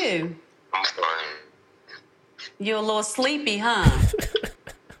are you? I'm fine. You're a little sleepy, huh? How are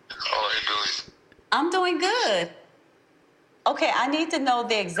you doing? I'm doing good. Okay, I need to know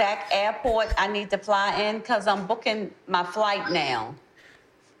the exact airport I need to fly in because I'm booking my flight now.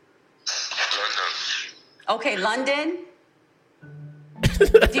 London. Okay, London?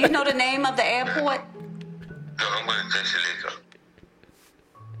 Do you know the name of the airport? No, I'm going to text you later.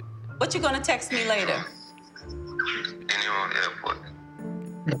 What you gonna text me later? Anyone airport.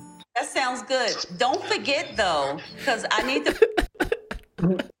 That sounds good. Don't forget though, because I need to.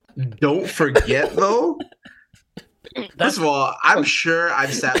 Don't forget though. First of all, I'm sure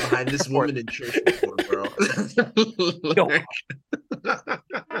I've sat behind this woman in church before, bro.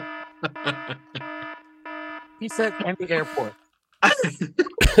 He said any airport.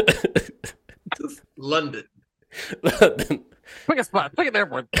 London. Pick a spot. Pick an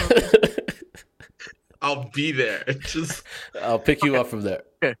airport. I'll be there. Just I'll pick you up from there.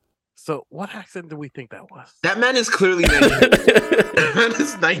 Okay. So what accent do we think that was? that man is clearly Nigerian. That man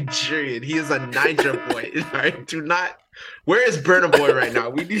is Nigerian. He is a Niger boy. All right, do not. Where is Burna Boy right now?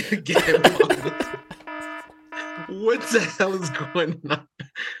 We need to get him on this. What the hell is going on,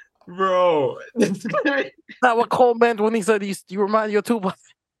 bro? This guy. Not what Cole meant when he said you remind you of Tupac.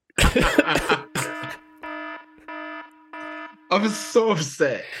 I was so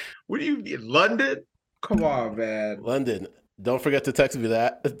upset. What do you mean, London? Come on, man. London. Don't forget to text me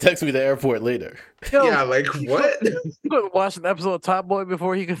that. Text me the airport later. Yo, yeah, like what? You couldn't watch an episode of Top Boy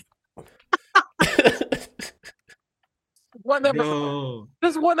before he could. One episode. No.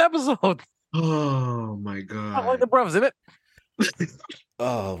 Just one episode. Oh my god. Not like the brothers in it.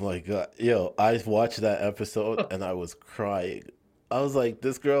 Oh my god. Yo, I watched that episode and I was crying. I was like,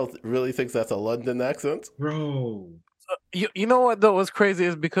 this girl really thinks that's a London accent? Bro. You know what though? What's crazy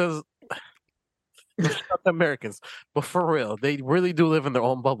is because not the Americans, but for real, they really do live in their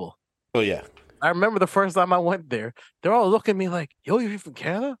own bubble. Oh yeah. I remember the first time I went there, they're all looking at me like, "Yo, you're from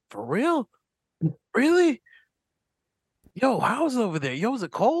Canada? For real? Really? Yo, how's it over there? Yo, is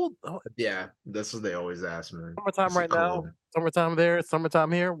it cold?" Oh, Yeah, that's what they always ask, man. summertime Is it right now. cold? Summertime there.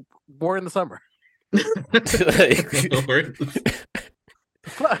 Summertime here. We're in the summer.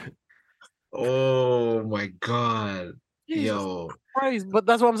 Oh my god. Jesus Yo. Christ. But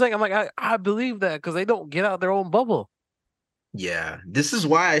that's what I'm saying. I'm like, I believe that because they don't get out their own bubble. Yeah, this is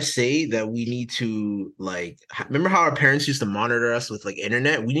why I say that we need to remember how our parents used to monitor us with like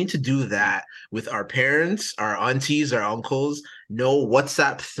internet? We need to do that with our parents, our aunties, our uncles. No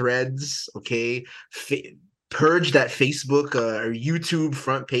WhatsApp threads, okay? Purge that Facebook or YouTube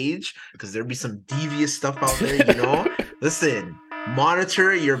front page because there'll be some devious stuff out there, you know? Listen,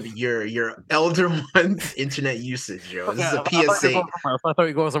 monitor your elder one's internet usage, yo. This is a PSA. I thought you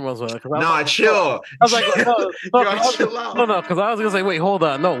were going somewhere else. Nah, chill. I was like, Chill out. No, because I was gonna say, wait, hold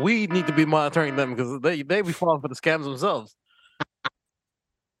on. No, we need to be monitoring them because they be falling for the scams themselves.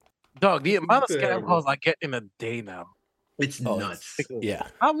 Dog, the amount of scam calls I get in a day now. It's nuts. Yeah.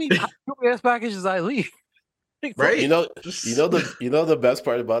 How many UPS packages I leave? Right? You know the best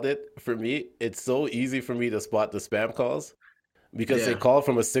part about it for me, it's so easy for me to spot the spam calls because they call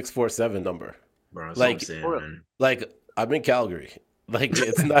from a 647 number. Bro, that's like, what I'm saying, man. Like I'm in Calgary. Like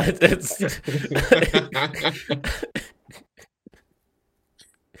it's not it's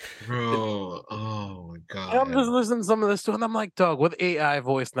Bro, oh my god. I'm just listening to some of this too, and I'm like, dog, with AI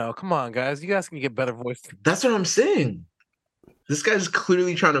voice now. Come on, guys. You guys can get better voice. That's what I'm saying. This guy's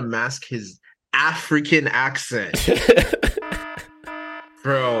clearly trying to mask his African accent.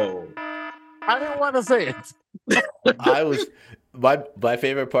 Bro. I didn't want to say it. I was my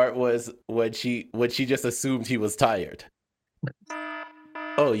favorite part was when she just assumed he was tired.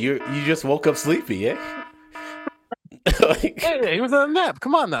 Oh, you just woke up sleepy, eh? Hey, he was in a nap.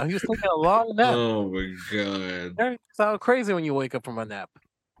 Come on now. He was taking a long nap. Oh my god. That sounds crazy when you wake up from a nap.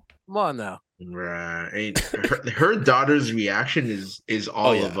 Come on now. Right. Her daughter's reaction is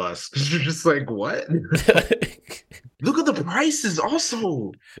all of us. Because you're just like, what? Look at the prices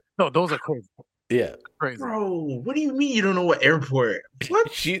also. No, those are crazy. Yeah. Crazy. Bro, what do you mean you don't know what airport?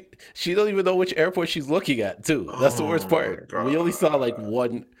 What? She don't even know which airport she's looking at, too. That's the worst part. We only saw like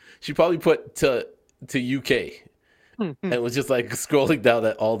one. She probably put to UK. And was just like scrolling down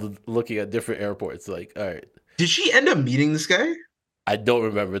at looking at different airports. Like, all right. Did she end up meeting this guy? I don't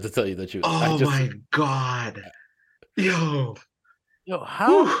remember, to tell you the truth. Oh my god. Yo,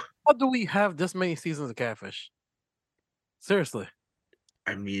 how do we have this many seasons of Catfish? Seriously.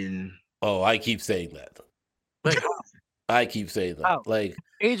 I mean, I keep saying that. Like, I keep saying that. How? Like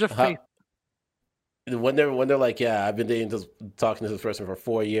Age of Faith. When they're like, yeah, I've been talking to this person for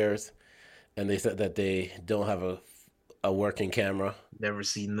 4 years, and they said that they don't have a working camera. Never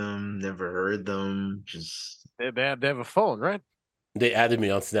seen them, never heard them. Just they have a phone, right? They added me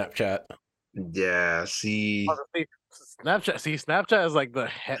on Snapchat. Yeah, see. Snapchat. See, Snapchat is like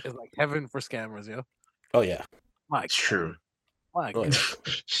is like heaven for scammers, yo. Oh yeah, My True. my oh, God.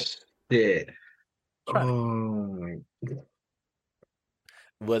 Yeah. Try- Oh.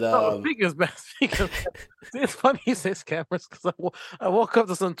 but Speaking of, it's funny you say scammers because I woke up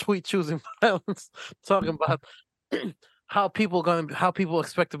to some tweet choosing violence talking about how people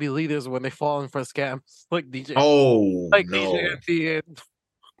expect to be leaders when they fall in for scams like DJ. Oh Like no. DJ and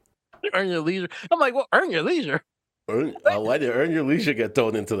Earn Your Leisure. I'm like, well, Earn Your Leisure. Why did Earn Your Leisure get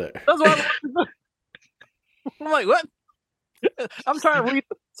thrown into there? That's why I'm like, what? I'm trying to read.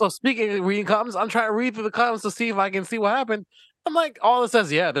 So speaking of reading comments, I'm trying to read through the comments to see if I can see what happened. I'm like, all it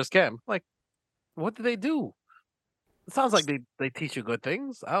says, yeah, they're scam. Like, what did they do? It sounds like they teach you good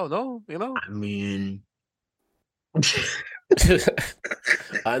things. I don't know, you know. I mean,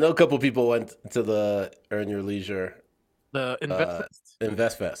 I know a couple people went to the Earn Your Leisure, the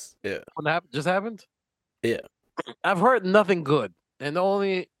Invest Fest. Yeah, when just happened. Yeah, I've heard nothing good, and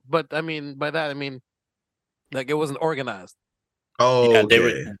but I mean, by that I mean, like it wasn't organized. Oh, yeah,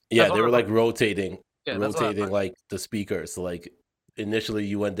 okay. they were like rotating rotating like the speakers. So like initially,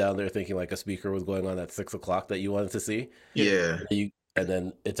 you went down there thinking like a speaker was going on at 6 o'clock that you wanted to see. Yeah, and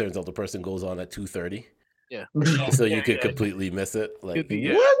then it turns out the person goes on at 2:30. Yeah, so you could completely miss it. Like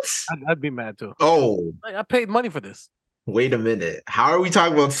what? I'd be mad too. Oh, like, I paid money for this. Wait a minute. How are we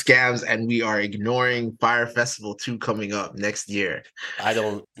talking about scams and we are ignoring Fire Festival 2 coming up next year? I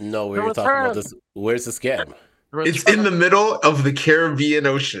don't know where you're talking about this. Where's the scam? It's in the middle of the Caribbean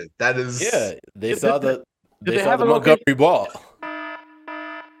Ocean. That is. Yeah, they saw the have the a Montgomery Ball.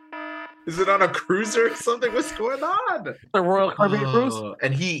 Is it on a cruiser or something? What's going on? The Royal Caribbean cruise.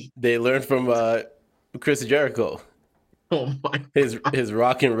 And they learned from Chris Jericho. Oh my! His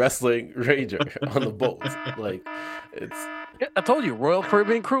rock and wrestling rager on the boat. Like it's. Yeah, I told you, Royal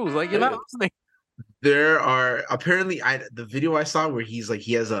Caribbean cruise. Like you're not listening. There are apparently the video I saw where he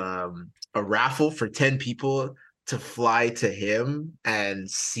has a raffle for 10 people to fly to him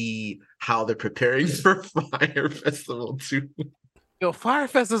and see how they're preparing for Fire Festival 2. Yo, Fire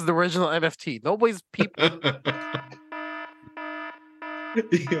Fest is the original NFT. Nobody's people.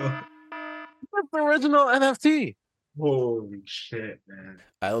 Yeah. What's the original NFT? Holy shit, man!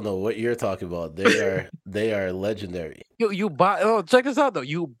 I don't know what you're talking about. They are legendary. You buy. Oh, check this out though.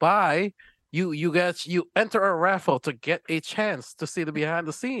 You buy. You enter a raffle to get a chance to see the behind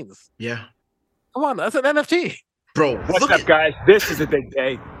the scenes. Yeah. Come on, that's an NFT. Bro, what's up, guys? This is a big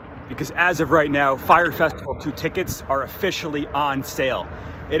day because as of right now, Fire Festival 2 tickets are officially on sale.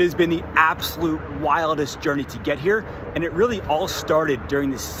 It has been the absolute wildest journey to get here, and it really all started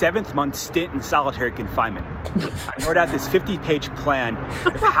during the 7th-month stint in solitary confinement. I wrote out this 50-page plan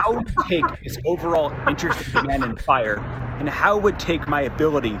of how to take this overall interest in man and fire, and how it would take my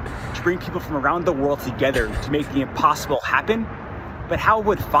ability to bring people from around the world together to make the impossible happen, but how it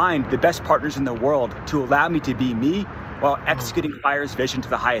would find the best partners in the world to allow me to be me while executing Fire's vision to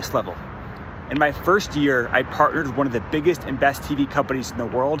the highest level. In my first year, I partnered with one of the biggest and best TV companies in the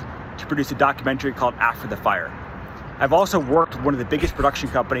world to produce a documentary called After the Fire. I've also worked with one of the biggest production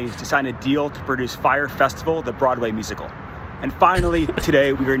companies to sign a deal to produce Fire Festival, the Broadway musical. And finally,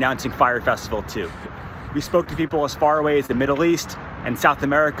 today, we are announcing Fire Festival 2. We spoke to people as far away as the Middle East and South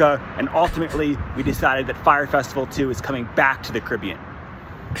America, and ultimately, we decided that Fire Festival 2 is coming back to the Caribbean.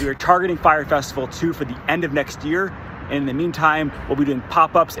 We are targeting Fire Festival 2 for the end of next year, and in the meantime, we'll be doing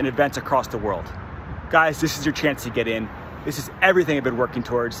pop-ups and events across the world. Guys, this is your chance to get in. This is everything I've been working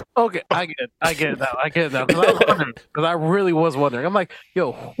towards. Okay, I get it now. Because I really was wondering. I'm like,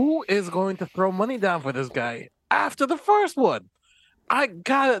 yo, who is going to throw money down for this guy after the first one? I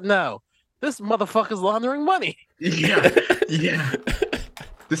got it now. This motherfucker's laundering money. Yeah.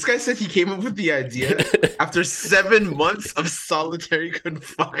 This guy said he came up with the idea after 7 months of solitary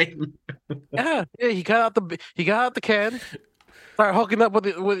confinement. Yeah. He got out the can, started hooking up with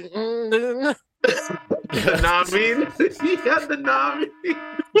it. The Nami. He had the Nami.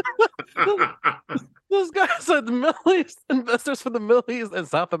 This guy said the Middle East investors for the Middle East and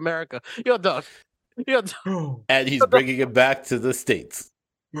South America. Yo, dog. And he's bringing it back to the States.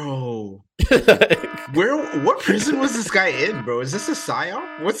 Bro, what prison was this guy in, bro? Is this a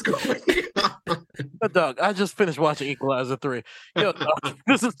psyop? What's going on? Dog, I just finished watching Equalizer 3. Yo, dog,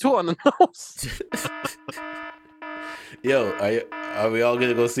 this is 2 on the nose. Yo, are we all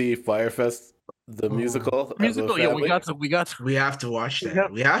gonna go see Firefest the musical? Yeah, we got to. We have to watch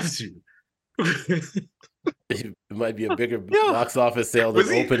that. We have to. It might be a bigger box office sale than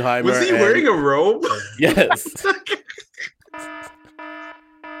Oppenheimer. Was he wearing a robe? Yes.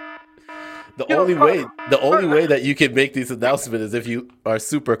 The only way that you can make these announcements is if you are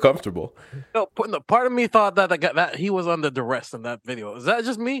super comfortable. No, part of me thought that he was under duress in that video. Is that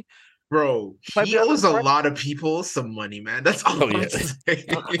just me? Bro, he owes a lot of people some money, man. That's all I'm saying.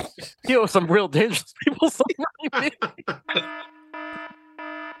 He owes some real dangerous people some money.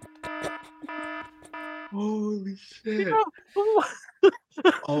 Holy shit.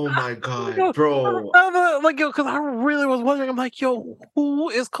 Oh my god, bro. Like, yo, because I really was wondering, I'm like, yo, who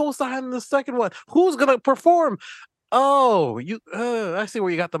is co-signing the second one? Who's gonna perform? Oh, I see where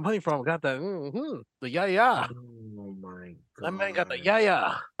you got the money from. Got that, the yaya. Oh my god. That man got the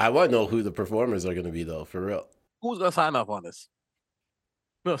yaya. I want to know who the performers are going to be, though, for real. Who's gonna sign up on this?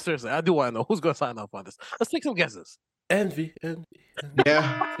 No, seriously, I do want to know who's gonna sign up on this. Let's take some guesses. Envy.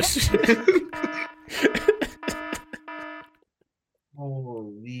 Yeah.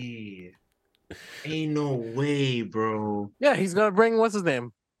 Holy. Ain't no way, bro. Yeah, he's gonna bring what's his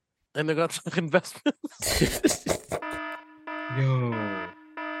name, and they're gonna talk investments. Yo,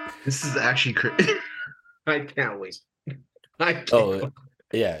 this is actually crazy. I can't wait.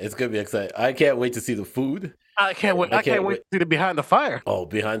 Yeah, it's gonna be exciting. I can't wait to see the food. I can't wait. I can't wait to see the behind the fire. Oh,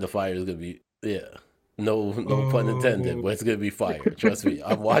 behind the fire is gonna be no pun intended, but it's gonna be fire. Trust me,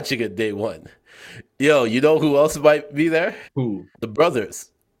 I'm watching it day one. Yo, you know who else might be there? Who? The brothers.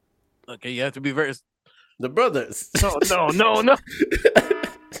 Okay, you have to be very. The brothers. No.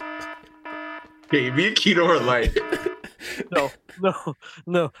 Okay, be a keto or light.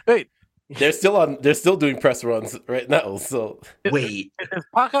 No. Wait. They're still doing press runs right now. So wait, is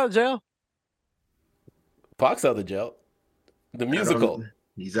Pac out of jail? Pac's out of jail. The musical.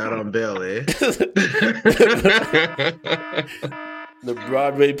 He's out on bail, eh? The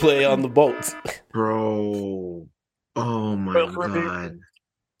Broadway play on the boat. Bro. Oh my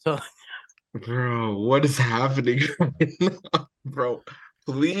god. Bro, what is happening right now? Bro,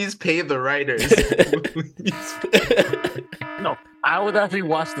 please pay the writers. No, I would actually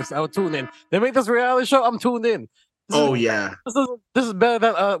watch this. I would tune in. They make this reality show. I'm tuned in. Yeah. This is better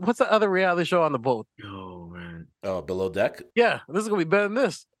than what's the other reality show on the boat? Oh man. Oh, Below Deck? Yeah, this is gonna be better than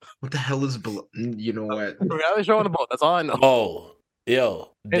this. What the hell is below? You know what? Reality show on the boat. That's all I know. Oh,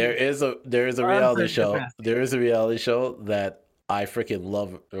 yo, there is a reality show. There is a reality show that I freaking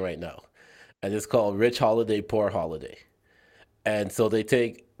love right now, and it's called Rich Holiday, Poor Holiday. And so they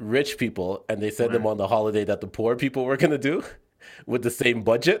take rich people and they send them on the holiday that the poor people were gonna do with the same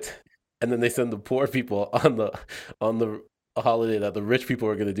budget, and then they send the poor people on the holiday that the rich people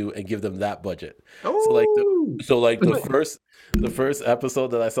were gonna do and give them that budget. Oh. So like the first episode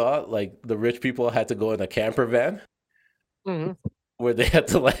that I saw, like the rich people had to go in a camper van. Mm-hmm. Where they had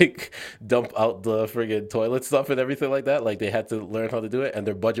to like dump out the friggin' toilet stuff and everything like that. Like they had to learn how to do it, and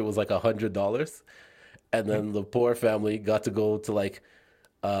their budget was like $100. And then the poor family got to go to like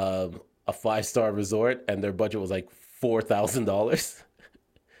a 5-star resort, and their budget was like $4,000.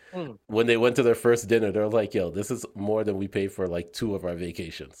 When they went to their first dinner, they're like, "Yo, this is more than we pay for like 2 of our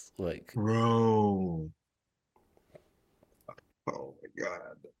vacations." Like, bro. Oh my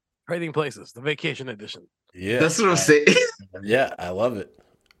god. Trading Places, the vacation edition. Yeah, that's what I'm saying. Yeah, I love it.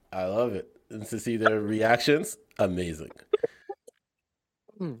 And to see their reactions, amazing.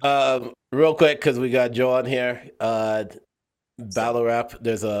 Real quick, because we got Joe on here. Battle rap.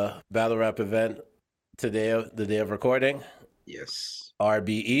 There's a battle rap event today, the day of recording. Yes.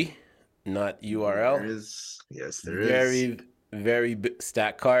 RBE, not URL. There is. Yes, there is. Very, very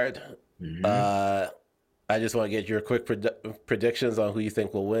stack card. Mm-hmm. I just want to get your quick predictions on who you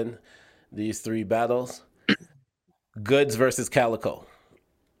think will win these 3 battles. Goods versus Calico.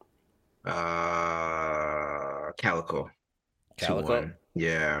 Calico. Calico?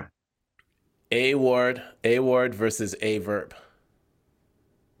 Yeah. A-Ward versus A-Verb.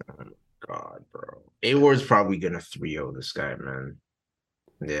 Oh god, bro. A-Ward's probably gonna 3-0 this guy, man.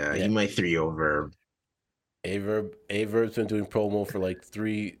 Yeah, he might 3-0 Verb. A-Verb's been doing promo for like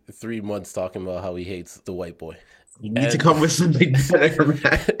three months talking about how he hates the white boy. You need to come with something better,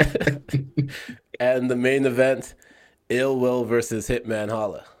 man. And the main event, Ill Will versus Hitman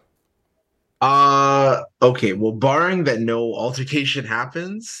Holla. Okay, well, barring that no altercation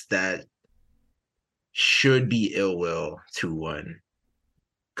happens, that should be Ill Will 2-1.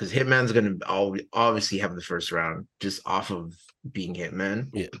 Because Hitman's gonna obviously have the first round just off of being Hitman.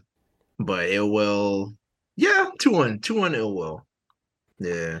 Yeah. But Ill Will, 2-1. 2-1 Ill Will.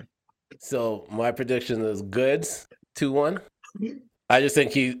 Yeah. So my prediction is Goods 2-1. I just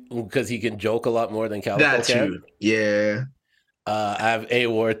think because he can joke a lot more than Calico that can. too. Yeah. I have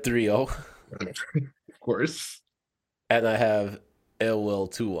A-Ward 3-0. Of course. And I have Ill Will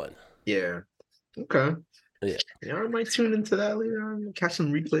 2-1. Yeah. Okay. Yeah. I might tune into that later on. Catch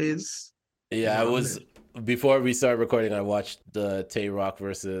some replays. Yeah, I was before we started recording. I watched the Tay Rock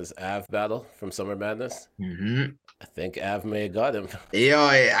versus Av battle from Summer Madness. Mm-hmm. I think Av may have got him.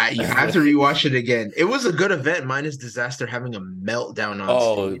 Yeah, you have to rewatch it again. It was a good event, minus Disaster having a meltdown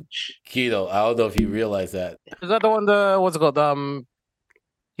on stage. Keto, I don't know if you realize that. Is that the one? What's it called?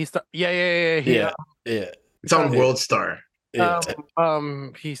 Yeah. It's on World Star. Yeah.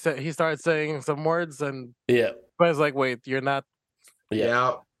 He started saying some words and but it's like, wait, you're not.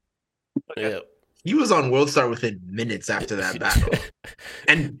 Yeah. Okay. Yeah. He was on World Star within minutes after that battle.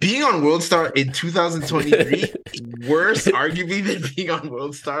 And being on World Star in 2023, worse arguably than being on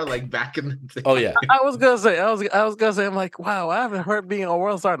World Star like back in the day. Oh yeah. I was gonna say, I'm like, wow, I haven't heard being on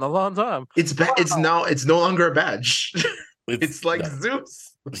World Star in a long time. It's it's no longer a badge. It's like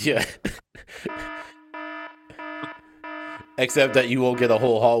Zeus. Yeah. Except that you won't get a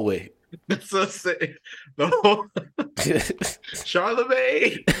whole hallway. That's what I'm saying. The whole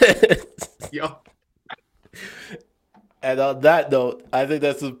Charlemagne. Yo. And on that note, I think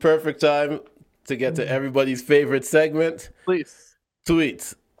that's the perfect time to get to everybody's favorite segment. Please.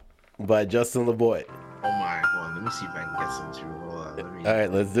 Tweets by Justin LeBoy. Oh my, hold on. Let me see if I can get some too. Hold on. All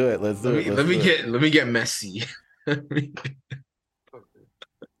right, let's do it. Let me get messy. Let me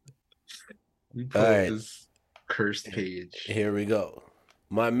pull up this cursed page. Here we go.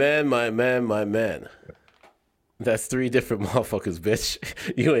 My man. That's 3 different motherfuckers, bitch.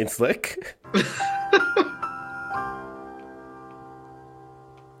 You ain't slick.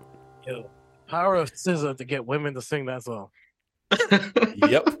 Yo, power of SZA to get women to sing that song.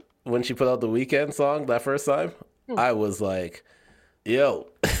 Yep. When she put out the Weekend song that first time, I was like, yo.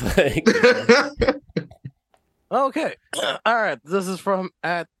 Okay. All right. This is from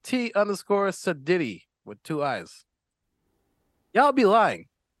at T_Sadiddy with 2 eyes. Y'all be lying.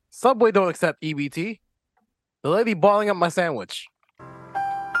 Subway don't accept EBT. The lady balling up my sandwich.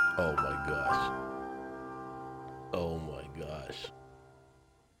 Oh my gosh. Oh my gosh.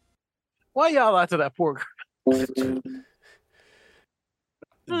 Why y'all after that poor girl?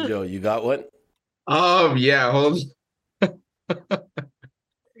 Joe, you got one? Yeah, hold on.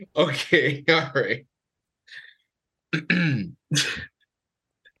 Okay, all right.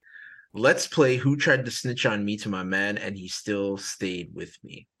 Let's play Who Tried to Snitch on Me to my man and he still stayed with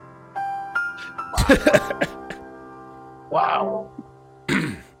me. Wow.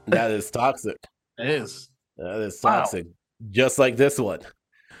 That is toxic. It is. That is toxic. Wow. Just like this one.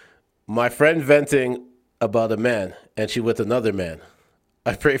 My friend venting about a man and she with another man.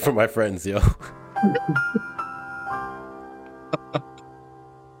 I pray for my friends, yo.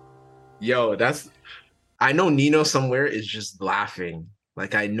 Yo, I know Nino somewhere is just laughing.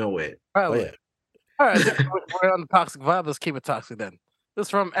 Like I know it. Oh, yeah. All right, we're on the toxic vibe. Let's keep it toxic then. This is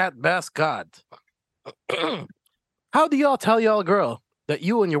from at Best God. How do y'all tell y'all girl that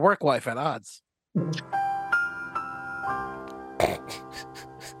you and your work wife at odds?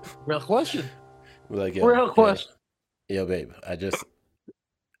 Real question. Like, real question. Yo, babe, this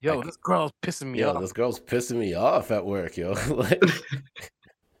girl's pissing me off. This girl's pissing me off at work, yo. Like,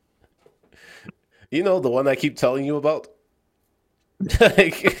 you know the one I keep telling you about?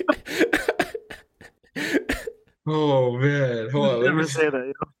 Like, oh man, hold on. Never say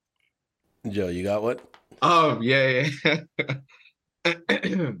that, yo. Joe, you got one? Yeah.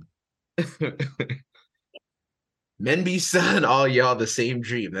 Men be selling all y'all the same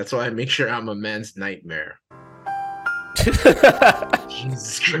dream. That's why I make sure I'm a man's nightmare.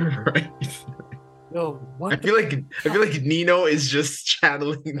 Jesus Christ. Yo, what? I feel like Nino is just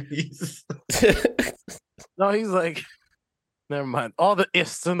channeling these. No, he's like, never mind. All the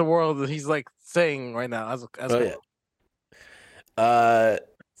ifs in the world that he's like saying right now. Yeah.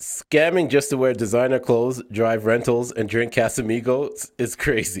 Scamming just to wear designer clothes, drive rentals, and drink Casamigos is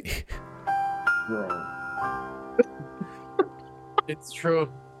crazy. It's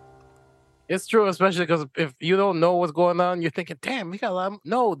true. It's true, especially because if you don't know what's going on, you're thinking, "Damn, he got a lot."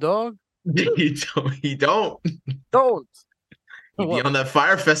 No, dog. He don't. Don't. He be on that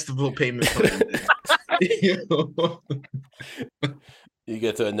Fire Festival payment plan. You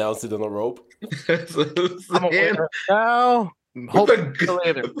get to announce it on a rope. I'm aware now. Hope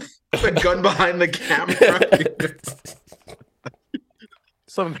later. A gun behind the camera.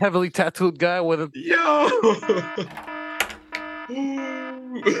 Some heavily tattooed guy with a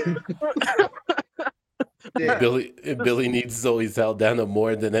Billy needs Zoe Saldana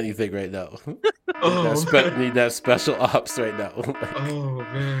more than anything right now. Need that special ops right now. Oh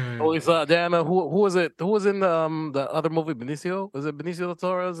man! Zoe Saldana. Who was it? Who was in the other movie? Benicio? Was it Benicio del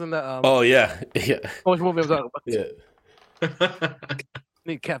Toro's in that? Oh yeah. Which movie was that? Yeah.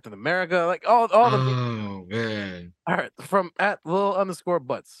 Need Captain America, like all the. Oh man! All right, from at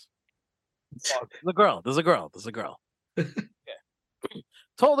 @Lil_Butts. There's a girl. Okay.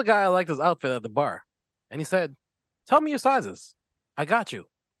 Told the guy I liked his outfit at the bar, and he said, "Tell me your sizes. I got you."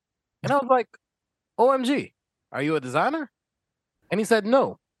 And I was like, "OMG, are you a designer?" And he said,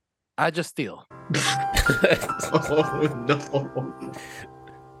 "No, I just steal." Oh no!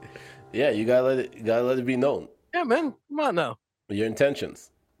 Yeah, you gotta let it be known. Yeah, man, come on now. Your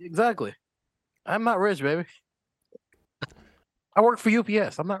intentions. Exactly. I'm not rich, baby. I work for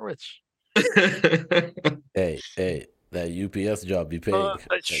UPS. I'm not rich. Hey, that UPS job be paying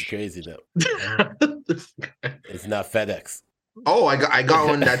like crazy now. It's not FedEx. Oh, I got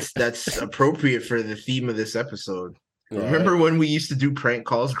one that's appropriate for the theme of this episode. Remember when we used to do prank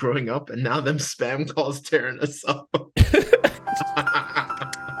calls growing up, and now them spam calls tearing us up?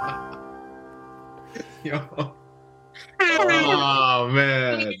 Yo. Oh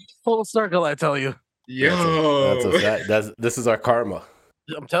man. Full circle, I tell you. Yo. That's a fact. This is our karma.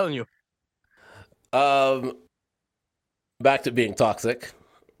 I'm telling you. Back to being toxic.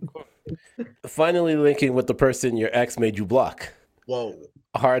 Finally linking with the person your ex made you block. Whoa.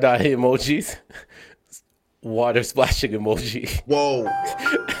 Hard eye emojis. Water splashing emoji. Whoa.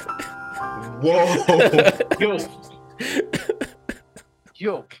 Whoa.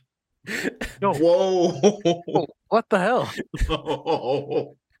 Yo. Whoa. What the hell?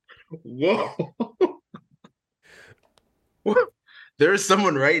 Whoa. There's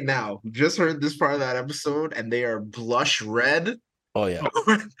someone right now who just heard this part of that episode and they are blush red. Oh yeah.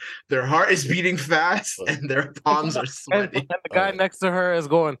 Their heart is beating fast and their palms are sweaty. And the guy next to her is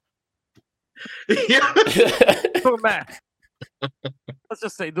going, Yeah. do math. Let's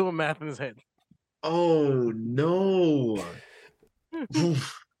just say doing math in his head. Oh no.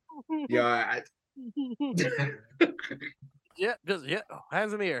 Yeah. Yeah,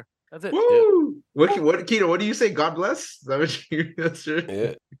 hands in the air. That's it. Woo! What Keto, what do you say? God bless? Is that what you that's your...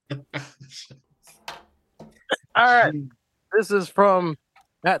 Yeah. All right. This is from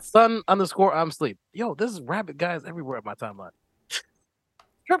at sun_I'm sleep. Yo, this is rabbit guys everywhere at my timeline.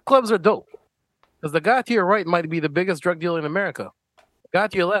 Strip clubs are dope. Because the guy to your right might be the biggest drug dealer in America. The guy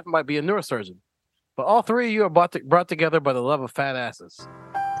to your left might be a neurosurgeon. But all three of you are brought together by the love of fat asses.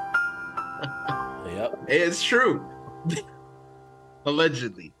 Yep. It's true.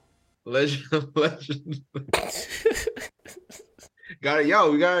 Allegedly. Can't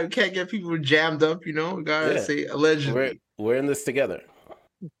get people jammed up, you know? We gotta say allegedly. We're in this together.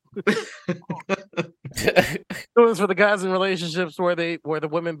 Doing this for the guys in relationships where the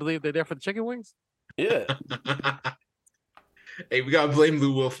women believe they're there for the chicken wings? Yeah. Hey, we gotta blame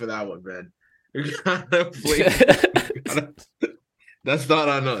Lou Wolf for that one, man. We gotta blame That's not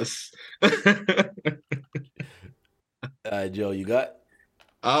on us. Joe, you got?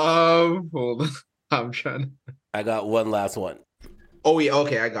 Hold on. I'm trying. I got one last one. Oh yeah,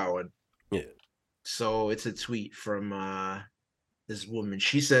 okay, I got one. Yeah. So it's a tweet from this woman.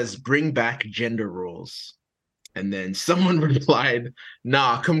 She says, "Bring back gender roles." And then someone replied,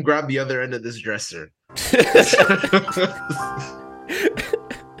 "Nah, come grab the other end of this dresser."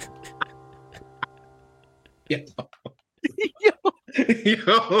 Yo.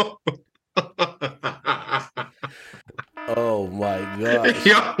 Yo. Oh my gosh.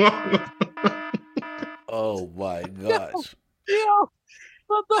 Yo. Oh my gosh. Yo.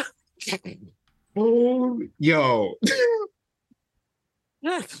 What the? Oh, yo.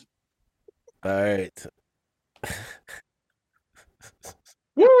 Yes. All right.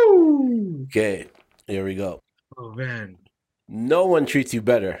 Woo. Okay, here we go. Oh man. No one treats you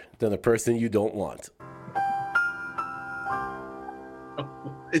better than a person you don't want.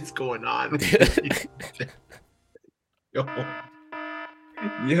 What's going on? Yo.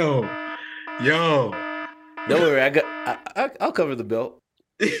 Don't worry, I'll cover the bill.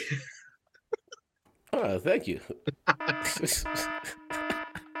 Oh, thank you.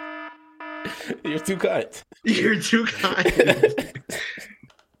 You're too kind. You're too kind.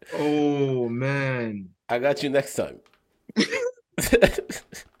 Oh man. I got you next time.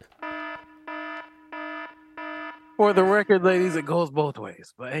 For the record, ladies, it goes both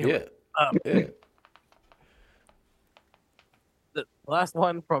ways. But anyway, yeah. The last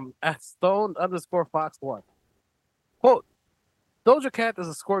one from @Stone_Fox1. Quote, Doja Cat is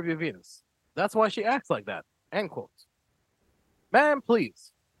a Scorpio Venus. That's why she acts like that. End quote. Man,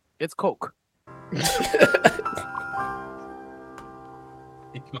 please. It's Coke.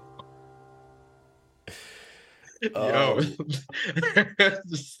 Yo.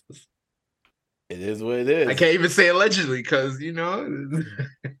 It is what it is. I can't even say allegedly because, you know.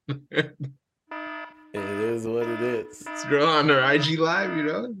 It is what it is. This girl on her IG live, you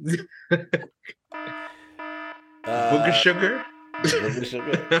know. Book of sugar. Book of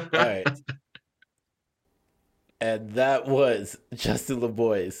sugar. All right. And that was Justin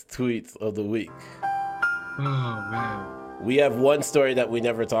LeBoy's tweets of the week. Oh, man. We have one story that we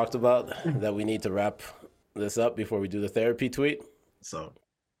never talked about that we need to wrap this up before we do the therapy tweet. So,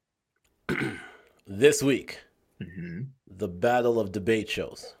 this week, the battle of debate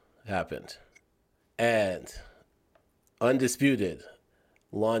shows happened. And Undisputed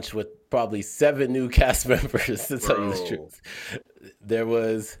launched with probably 7 new cast members, to tell you the truth. There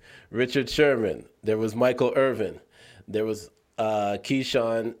was Richard Sherman. There was Michael Irvin. There was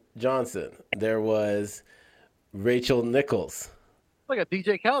Keyshawn Johnson. There was Rachel Nichols. Like a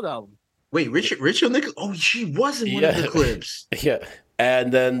DJ Khaled album. Wait, Rachel Nichols? Oh, she was in one of the clips. Yeah.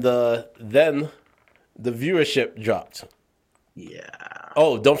 And then the viewership dropped. Yeah.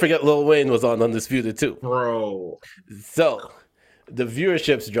 Oh, don't forget Lil Wayne was on Undisputed too. Bro. So the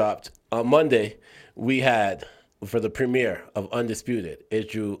viewerships dropped. On Monday, we had, for the premiere of Undisputed, it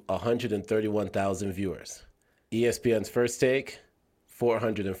drew 131,000 viewers. ESPN's First Take,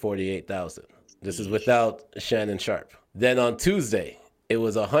 448,000. This is without Shannon Sharp. Then on Tuesday, it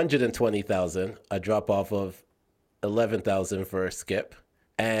was 120,000, a drop off of 11,000 for Skip,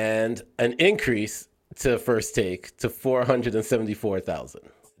 and an increase to First Take to 474,000.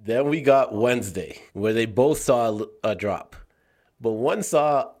 Then we got Wednesday, where they both saw a drop, but one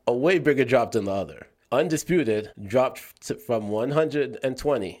saw a way bigger drop than the other. Undisputed dropped from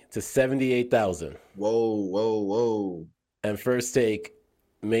 120 to 78,000. Whoa. And First Take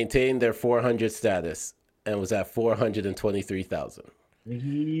maintained their 400 status and was at 423,000.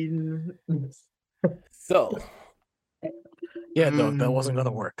 So, yeah, no, that wasn't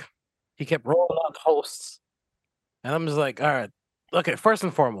gonna work. He kept rolling out hosts, and I'm just like, all right. Okay, first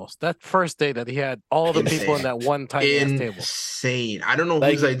and foremost, that first day that he had all the people in that one tiny ass table. Insane. I don't know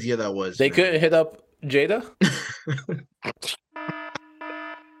whose idea that was. They couldn't hit up Jada?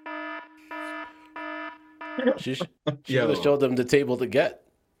 She should have showed them the table to get.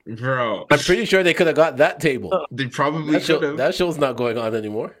 Bro. I'm pretty sure they could have got that table. They probably should have. That show's not going on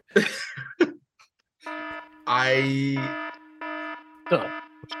anymore.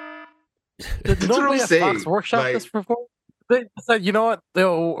 Did nobody at Fox workshop this before? They said, you know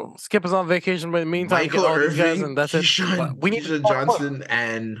what? Skip is on vacation, but in the meantime, Michael get all these Irving, guys, and that's we need Johnson,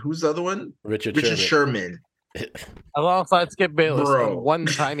 and who's the other one? Richard Sherman. Alongside Skip Bayless on one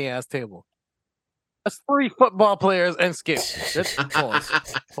tiny ass table. That's 3 football players and Skip.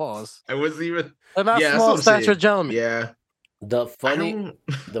 Pause. I wasn't even. They're not small stature gentlemen. Yeah. The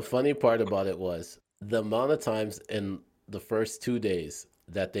funny part about it was the amount of times in the first 2 days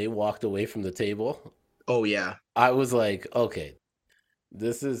that they walked away from the table. Oh yeah. I was like, okay,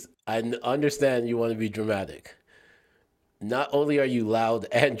 I understand you want to be dramatic. Not only are you loud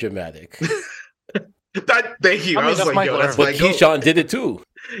and dramatic. Thank you. I was like, yo, that's what Keyshawn did it too.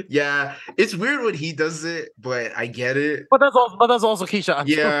 Yeah, it's weird when he does it, but I get it. But that's also Keyshawn.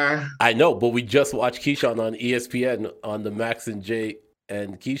 Yeah, I know, but we just watched Keyshawn on ESPN on the Max and Jay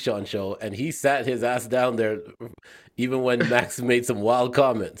and Keyshawn show, and he sat his ass down there even when Max made some wild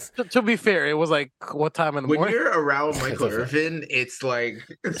comments. To be fair, it was like what time in the morning? When you're around Michael Irvin, it's like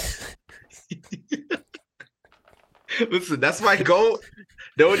listen, that's my goat.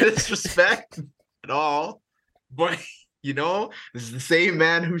 No disrespect at all, but you know, this is the same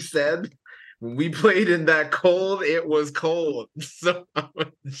man who said when we played in that cold, it was cold. So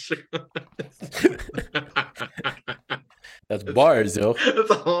that's bars, yo.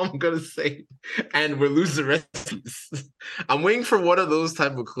 That's all I'm gonna say. And we're losing recipes. I'm waiting for one of those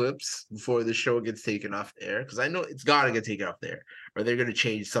type of clips before the show gets taken off air, because I know it's gotta get taken off there, or they're gonna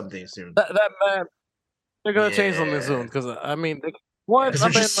change something soon. That man, they're gonna change something soon, because I mean, they're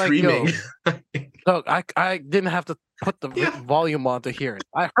just screaming. Look, I didn't have to put the volume on to hear it.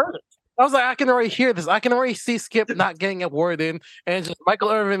 I heard it. I was like, I can already hear this. I can already see Skip not getting a word in, and just Michael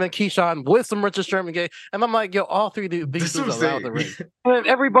Irvin and Keyshawn with some Richard Sherman game. And I'm like, yo, all three of these dudes are out of the ring. And then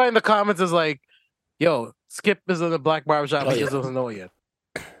everybody in the comments is like, yo, Skip is in the black barbershop. He just doesn't know it yet.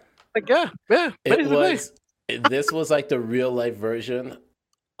 Like, yeah. This was like the real life version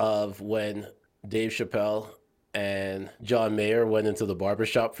of when Dave Chappelle and John Mayer went into the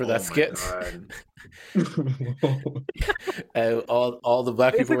barbershop for that skit. And all the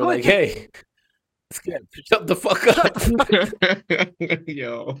black people were like, hey, Skip, shut the fuck up.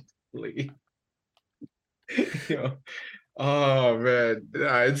 Yo, please. Yo. Oh man.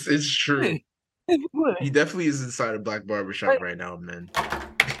 Nah, it's true. He definitely is inside a black barbershop right now, man.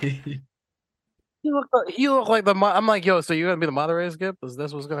 He looked like the I'm like, yo, so you're gonna be the moderator, Skip? Is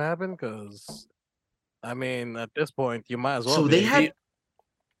this what's gonna happen? Because I mean, at this point, you might as well. So they had.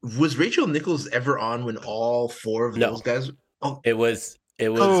 Was Rachel Nichols ever on when all 4 of those guys? Oh, it was It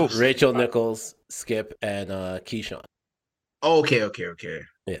was Rachel Nichols, Skip, and Keyshawn. Okay.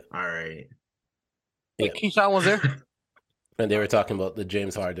 Yeah. All right. Yeah. Keyshawn was there. And they were talking about the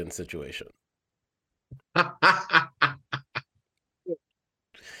James Harden situation.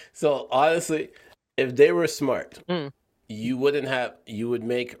 So honestly, if they were smart, you would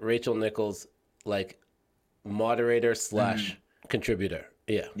make Rachel Nichols like moderator / contributor.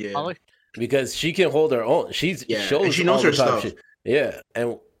 Yeah. Because she can hold her own. She shows and she knows all her the time. stuff.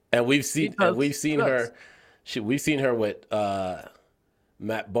 And we've seen her. We've seen her with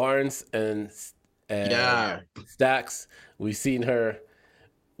Matt Barnes and Stacks. We've seen her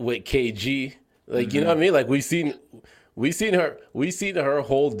with KG. Like you know what I mean? Like we've seen her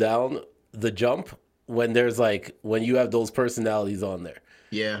hold down the jump when there's like when you have those personalities on there.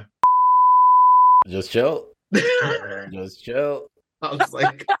 Yeah. Just chill. Just chill. I was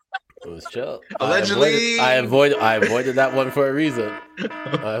like, it was chill. Allegedly, I avoided that one for a reason.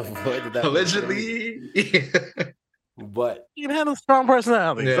 I avoided that. Allegedly, but you can handle strong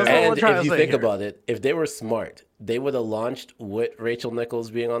personalities. Yeah. That's what And we're trying if to you say think here. about it, if they were smart, they would have launched with Rachel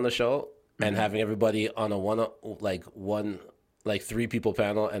Nichols being on the show and having everybody on a one 3 people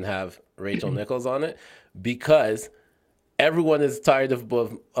panel and have Rachel Nichols on it, because everyone is tired of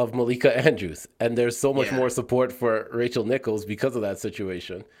Malika Andrews, and there's so much more support for Rachel Nichols because of that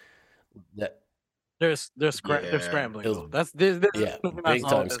situation. That they're scrambling. Though. That's big time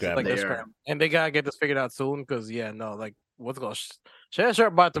Like scrambling. they're scrambling, and they gotta get this figured out soon. Because like what's going? Shannon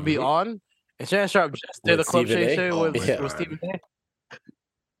Sharp about to be on, and Shannon Sharp just did a club Shay with Stephen A.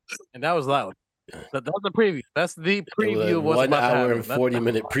 And that was loud. That was the preview. That's the preview of what's 1 about to hour happen. and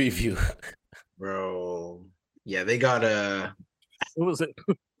 40-minute preview. Bro. Yeah, they gotta.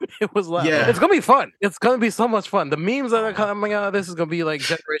 It was loud. Yeah. It's gonna be fun. It's gonna be so much fun. The memes that are coming out of this is gonna be like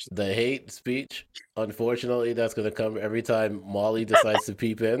generation. The hate speech, unfortunately, that's gonna come every time Molly decides to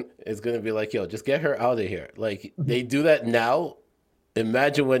peep in. It's gonna be like, yo, just get her out of here. Like they do that now.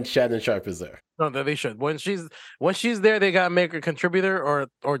 Imagine when Shannon Sharp is there. No, they should. When she's there, they gotta make her contributor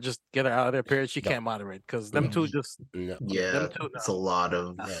or just get her out of there. Period. She can't moderate because them two just it's a lot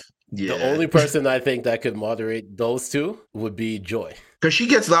of. Yeah. The only person I think that could moderate those two would be Joy. Because she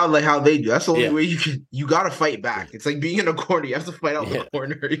gets loud like how they do. That's the only way you gotta fight back. It's like being in a corner. You have to fight out the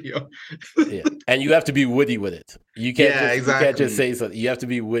corner, yo. And you have to be witty with it. You can't exactly. You can't just say something. You have to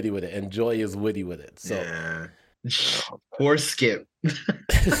be witty with it. And Joy is witty with it. So Poor Skip.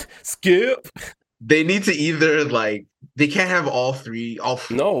 Skip. They need to either they can't have all 4 of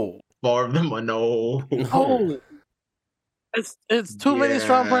them. No. It's too many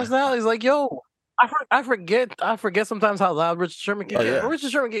strong personalities. Like, yo, I forget sometimes how loud Richard Sherman can get.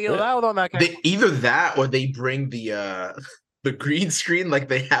 Richard Sherman can get loud on that. Either that or they bring the green screen like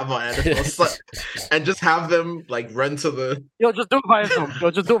they have on NFL and just have them run to the. Yo, just do it via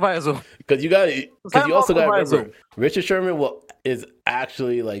Zoom. Because you also got to remember, Richard Sherman is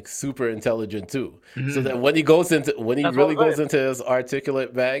actually super intelligent too. So that when he goes into goes into his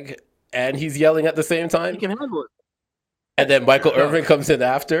articulate bag and he's yelling at the same time, he can handle it. And then Michael Irvin comes in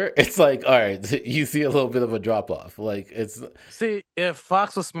after. It's like, all right, you see a little bit of a drop off. See, if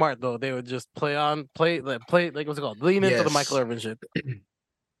Fox was smart though, they would just play like what's it called? Lean into the Michael Irvin shit.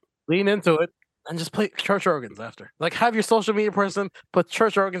 Lean into it and just play church organs after. Like have your social media person put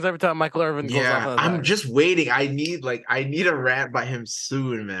church organs every time Michael Irvin goes off. Yeah, I'm just waiting. I need a rant by him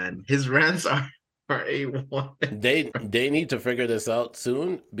soon, man. His rants are A1. They need to figure this out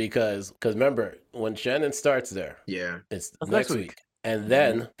soon because remember when Shannon starts there, it's next week, and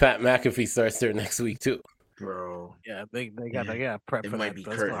then Pat McAfee starts there next week too. Bro, they got prep. It might be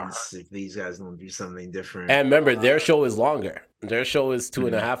curtains if these guys don't do something different. And remember, their show is longer. Their show is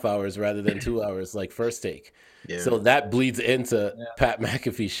 2.5 hours rather than 2 hours like First Take. So that bleeds into Pat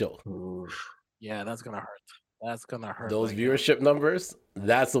McAfee's show. Oof. Yeah, that's gonna hurt. That's gonna hurt. Those viewership numbers,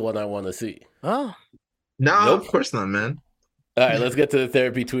 that's the one I want to see. Oh. No, of course not, man. All right, let's get to the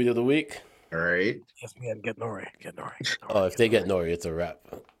therapy tweet of the week. All right. Yes, man, get Nori. Oh, if they get Nori, it's a wrap.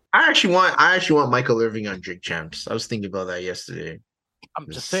 I actually want Michael Irving on Drink Champs. I was thinking about that yesterday. I'm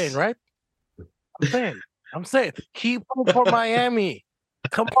just saying, right? I'm saying, keep him for Miami.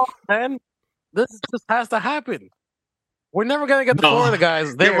 Come on, man. This just has to happen. We're never gonna get the Florida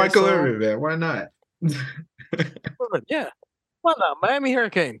guys there. Get Michael Irving, man. Why not? Yeah. Come on now, Miami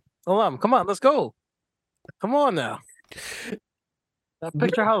Hurricane. Come on, let's go. Come on now. Now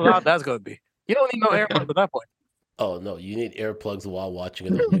picture how loud that's gonna be. You don't need no airplugs at that point. Oh no, you need earplugs while watching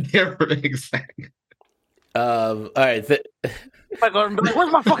it. Exactly. All right.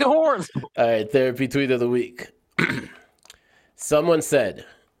 Where's my fucking horns? All right, therapy tweet of the week. Someone said,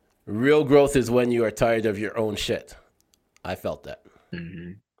 "Real growth is when you are tired of your own shit." I felt that.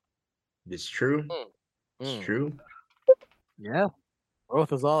 It's true. It's Mm. true. Yeah.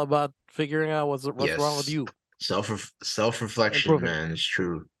 Growth is all about figuring out what's wrong with Yes. you. Self-reflection, Improving. man. It's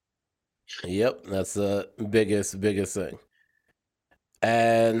true. Yep, that's the biggest thing.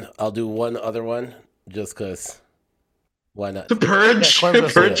 And I'll do one other one just because. Why not? To purge, Yeah,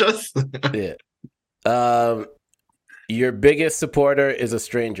 purge us. Yeah. Your biggest supporter is a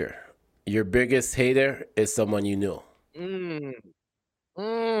stranger. Your biggest hater is someone you knew.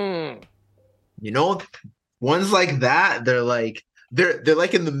 You know, ones like that, they're like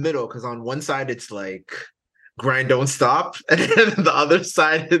in the middle, because on one side it's like grind don't stop, and then the other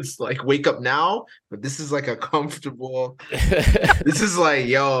side it's like wake up now. But this is like a comfortable. This is like,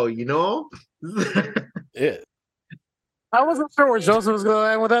 yo, you know. Yeah. I wasn't sure where Joseph was going to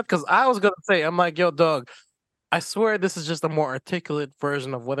land with that because I was going to say, I'm like, yo, dog, I swear this is just a more articulate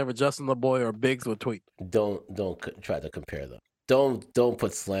version of whatever Justin LeBoy or Biggs would tweet. Don't try to compare them. Don't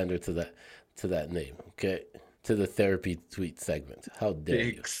put slander to that name, okay? To the therapy tweet segment. How dare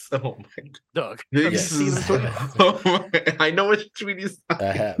Biggs. You? Oh my dog. Biggs I know which tweet he's.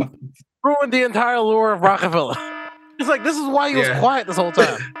 I have ruined the entire lure of Rockefeller. It's like, this is why he was quiet this whole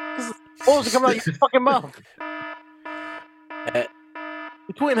time. This is bullshit coming out your fucking mouth.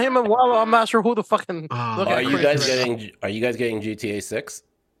 Between him and Wallow, I'm not sure who the fucking. Are you guys getting GTA 6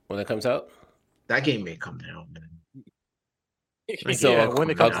 when it comes out? That game may come out, man. So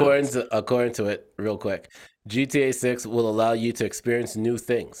according to it, real quick, GTA 6 will allow you to experience new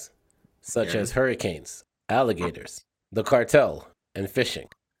things, such as hurricanes, alligators, the cartel, and fishing.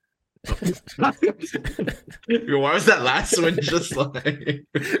 Why was that last one just like?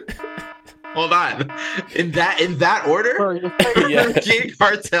 Hold on. In that order? Yeah.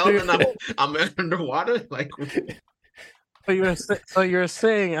 Cartel and I'm underwater? Like So you're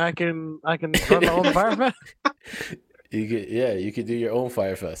saying I can run my own fire fest? You could do your own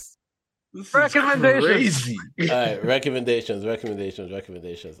fire fest. Recommendations. Crazy. All right, recommendations.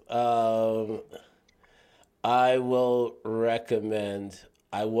 I will recommend.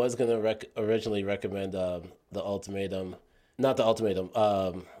 I was gonna originally recommend the ultimatum, not the ultimatum.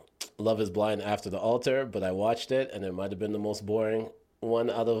 Love is Blind After the Altar, but I watched it and it might have been the most boring one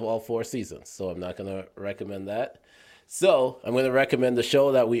out of all 4 seasons, so I'm not gonna recommend that. So I'm gonna recommend the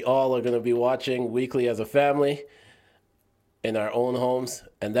show that we all are gonna be watching weekly as a family in our own homes,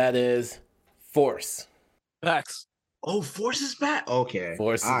 and that is Force. Facts. Oh, Force is back. Okay,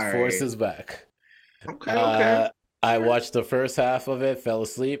 Force is back. Okay. I watched the first half of it, fell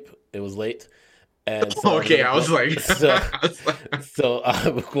asleep. It was late. And so I was like, so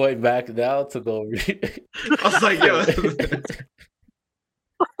I'm going back now to go read. I was like, yo,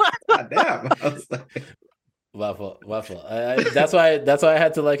 God damn. I was like, my fault. That's why I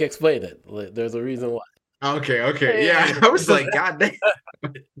had to like explain it. Like, there's a reason why. Okay. Yeah, I was like, God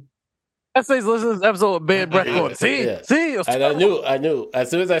damn. Essay's listening to this episode with bad breath going, see? And I knew. As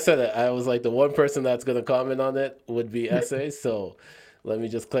soon as I said it, I was like, the one person that's going to comment on it would be Essay. So let me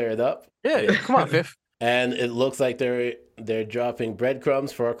just clear it up. Yeah. Come on, Fifth. And it looks like they're dropping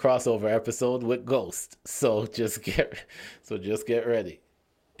breadcrumbs for a crossover episode with Ghost. So just get ready.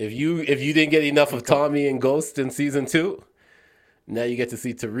 If you didn't get enough of Tommy and Ghost in season 2, now you get to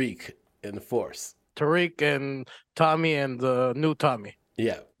see Tariq in the Force. Tariq and Tommy and the new Tommy.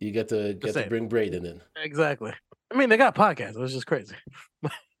 Yeah, you get to bring Braden in. Exactly. I mean, they got podcasts. It was just crazy.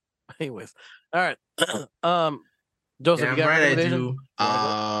 Anyways, all right. Joseph, you got right, I do.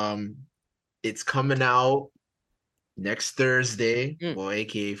 It's coming out next Thursday,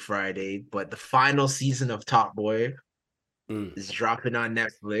 aka Friday. But the final season of Top Boy is dropping on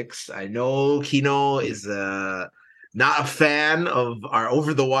Netflix. I know Kino is not a fan of our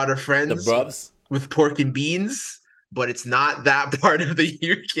over the water friends, the Brubs with pork and beans. But it's not that part of the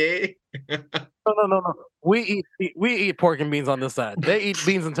UK. No. We eat pork and beans on this side. They eat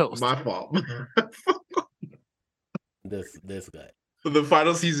beans and toast. My fault. This guy. So the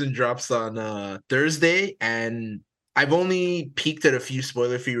final season drops on Thursday, and I've only peeked at a few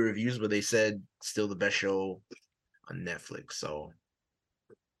spoiler-free reviews, but they said still the best show on Netflix. So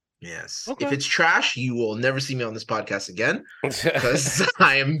yes, if it's trash, you will never see me on this podcast again because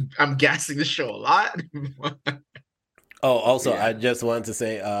I'm gassing the show a lot. Oh, also, I just wanted to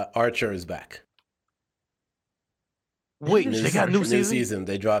say Archer is back. Wait, they got new season?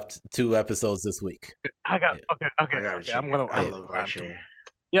 They dropped 2 episodes this week. Okay. I'm gonna. I love Archer.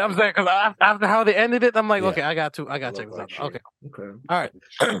 Yeah, I'm saying because after how they ended it, I'm like, okay, I got to check this out. Okay. All right.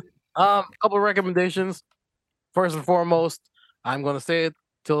 Couple of recommendations. First and foremost, I'm gonna say it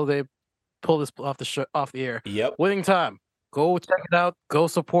till they pull this off the air. Yep. Winning Time. Go check it out. Go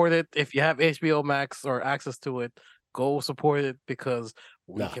support it. If you have HBO Max or access to it, go support it because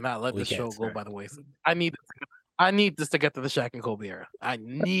We cannot let we this show can't. go by the wayside. I need this to get to the Shaq and Kobe era. I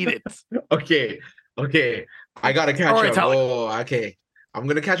need it. Okay. I gotta catch up. Storytelling. Oh, okay. I'm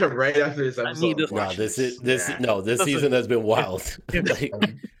gonna catch up right after this I episode. need this. No, this Yeah. season has been wild. Like,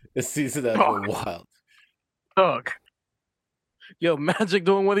 this season has been wild. Dog. Yo, Magic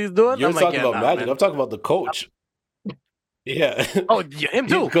doing what he's doing. You're I'm talking about Magic. man. I'm talking about the coach. Yeah. Oh, yeah, him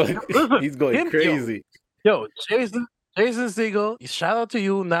too. He's going Him, crazy. Yo, Jason Segel, shout out to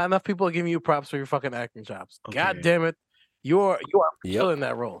you. Not enough people are giving you props for your fucking acting chops. God damn it. You are killing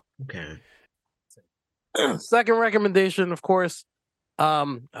that role. Okay. Second recommendation, of course.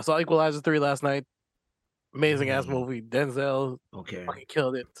 I saw Equalizer 3 last night. Amazing ass movie. Denzel fucking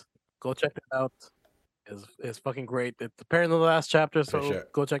killed it. Go check it out. It's fucking great. It's apparently the last chapter, so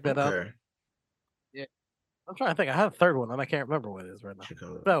go check that out. Yeah. I'm trying to think. I had a third one and I can't remember what it is right now.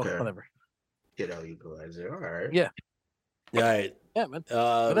 Whatever. Get out Equalizer. All right. Yeah. All right. Yeah, man.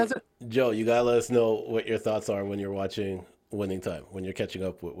 But that's it. Joe, you gotta let us know what your thoughts are when you're watching Winning Time, when you're catching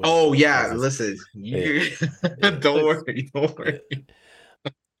up with. Oh yeah, listen. Don't worry.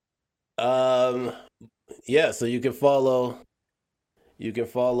 Yeah. So you can follow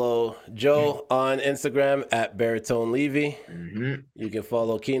Joe on Instagram at Baritone Levy. You can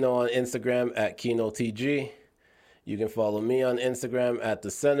follow Kino on Instagram at KinoTG. You can follow me on Instagram at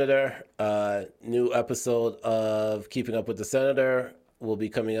The Senator. New episode of Keeping Up with the Senator will be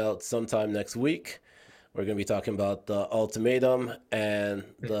coming out sometime next week. We're going to be talking about The Ultimatum and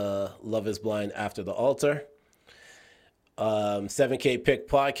the Love is Blind After the Altar. 7K Pick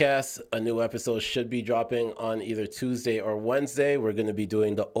Podcast. A new episode should be dropping on either Tuesday or Wednesday. We're going to be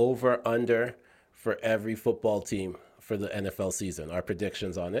doing the over-under for every football team for the NFL season. Our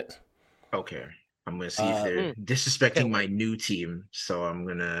predictions on it. Okay. I'm going to see if they're disrespecting my new team. So I'm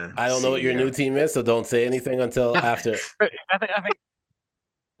going to... I don't know what your new team is, so don't say anything until after. I think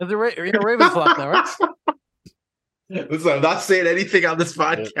you're Ravens flock now, right? Listen, I'm not saying anything on this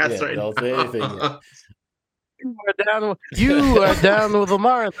podcast right don't now. Say anything. You are down with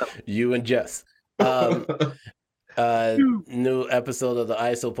Lamar. You and Jess. New episode of the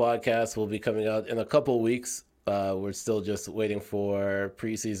ISO podcast will be coming out in a couple weeks. We're still just waiting for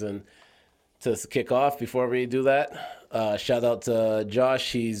preseason to kick off. Before we do that, shout out to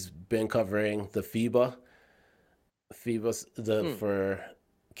Josh. He's been covering the FIBA for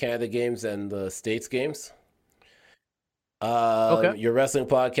Canada games and the States games. Your wrestling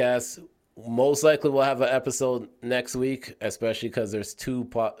podcast most likely we'll have an episode next week, especially because there's two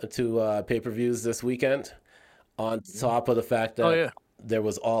pay-per-views this weekend. On top of the fact that there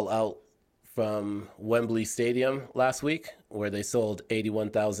was All Out from Wembley Stadium last week, where they sold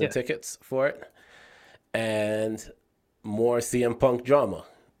 81,000 tickets for it, and more CM Punk drama.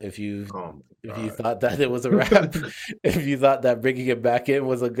 If you thought that it was a wrap, if you thought that bringing it back in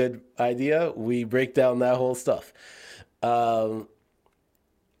was a good idea, we break down that whole stuff.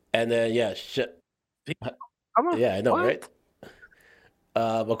 And then yeah, I know, right?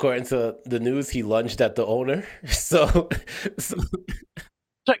 According to the news, he lunged at the owner. So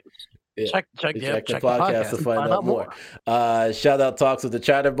check the podcast to find out more. Shout out Talks with the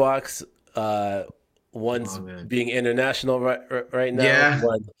Chatterbox. One's being international right now. Yeah.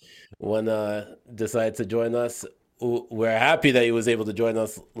 One decided to join us. We're happy that he was able to join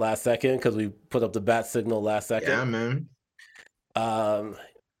us last second because we put up the bat signal last second. Yeah, man.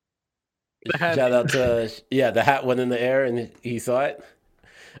 Shout out to the hat went in the air and he saw it.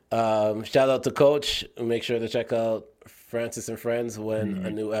 Shout out to Coach. Make sure to check out Francis and Friends when a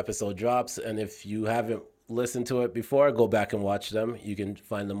new episode drops. And if you haven't listened to it before, go back and watch them. You can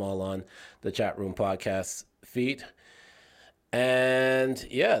find them all on the Chat Room Podcast feed. And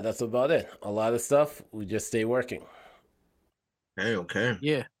yeah, that's about it. A lot of stuff. We just stay working. Hey, okay.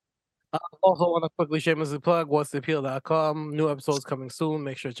 Yeah. I also want to quickly shamelessly plug what'stheappeal.com. New episodes coming soon.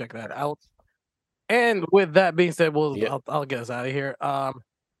 Make sure to check that out. And with that being said, I'll get us out of here.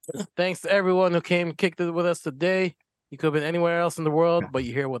 Thanks to everyone who kicked it with us today. You could have been anywhere else in the world, but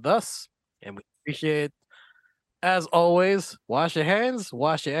you're here with us, and we appreciate it. As always, wash your hands,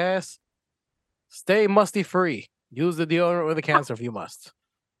 wash your ass, stay musty free. Use the deodorant or the cancer if you must.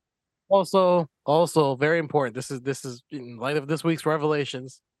 Also, very important. This is in light of this week's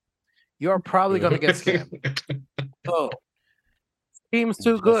revelations. You're probably going to get scammed. So, seems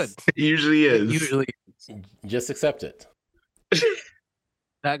too good. It usually is. Just accept it.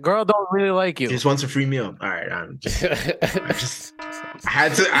 That girl don't really like you. She just wants a free meal. All right, I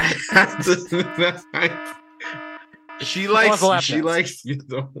had to. She likes you.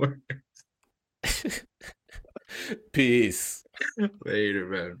 Don't worry. Peace. Later,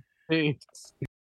 man. Peace.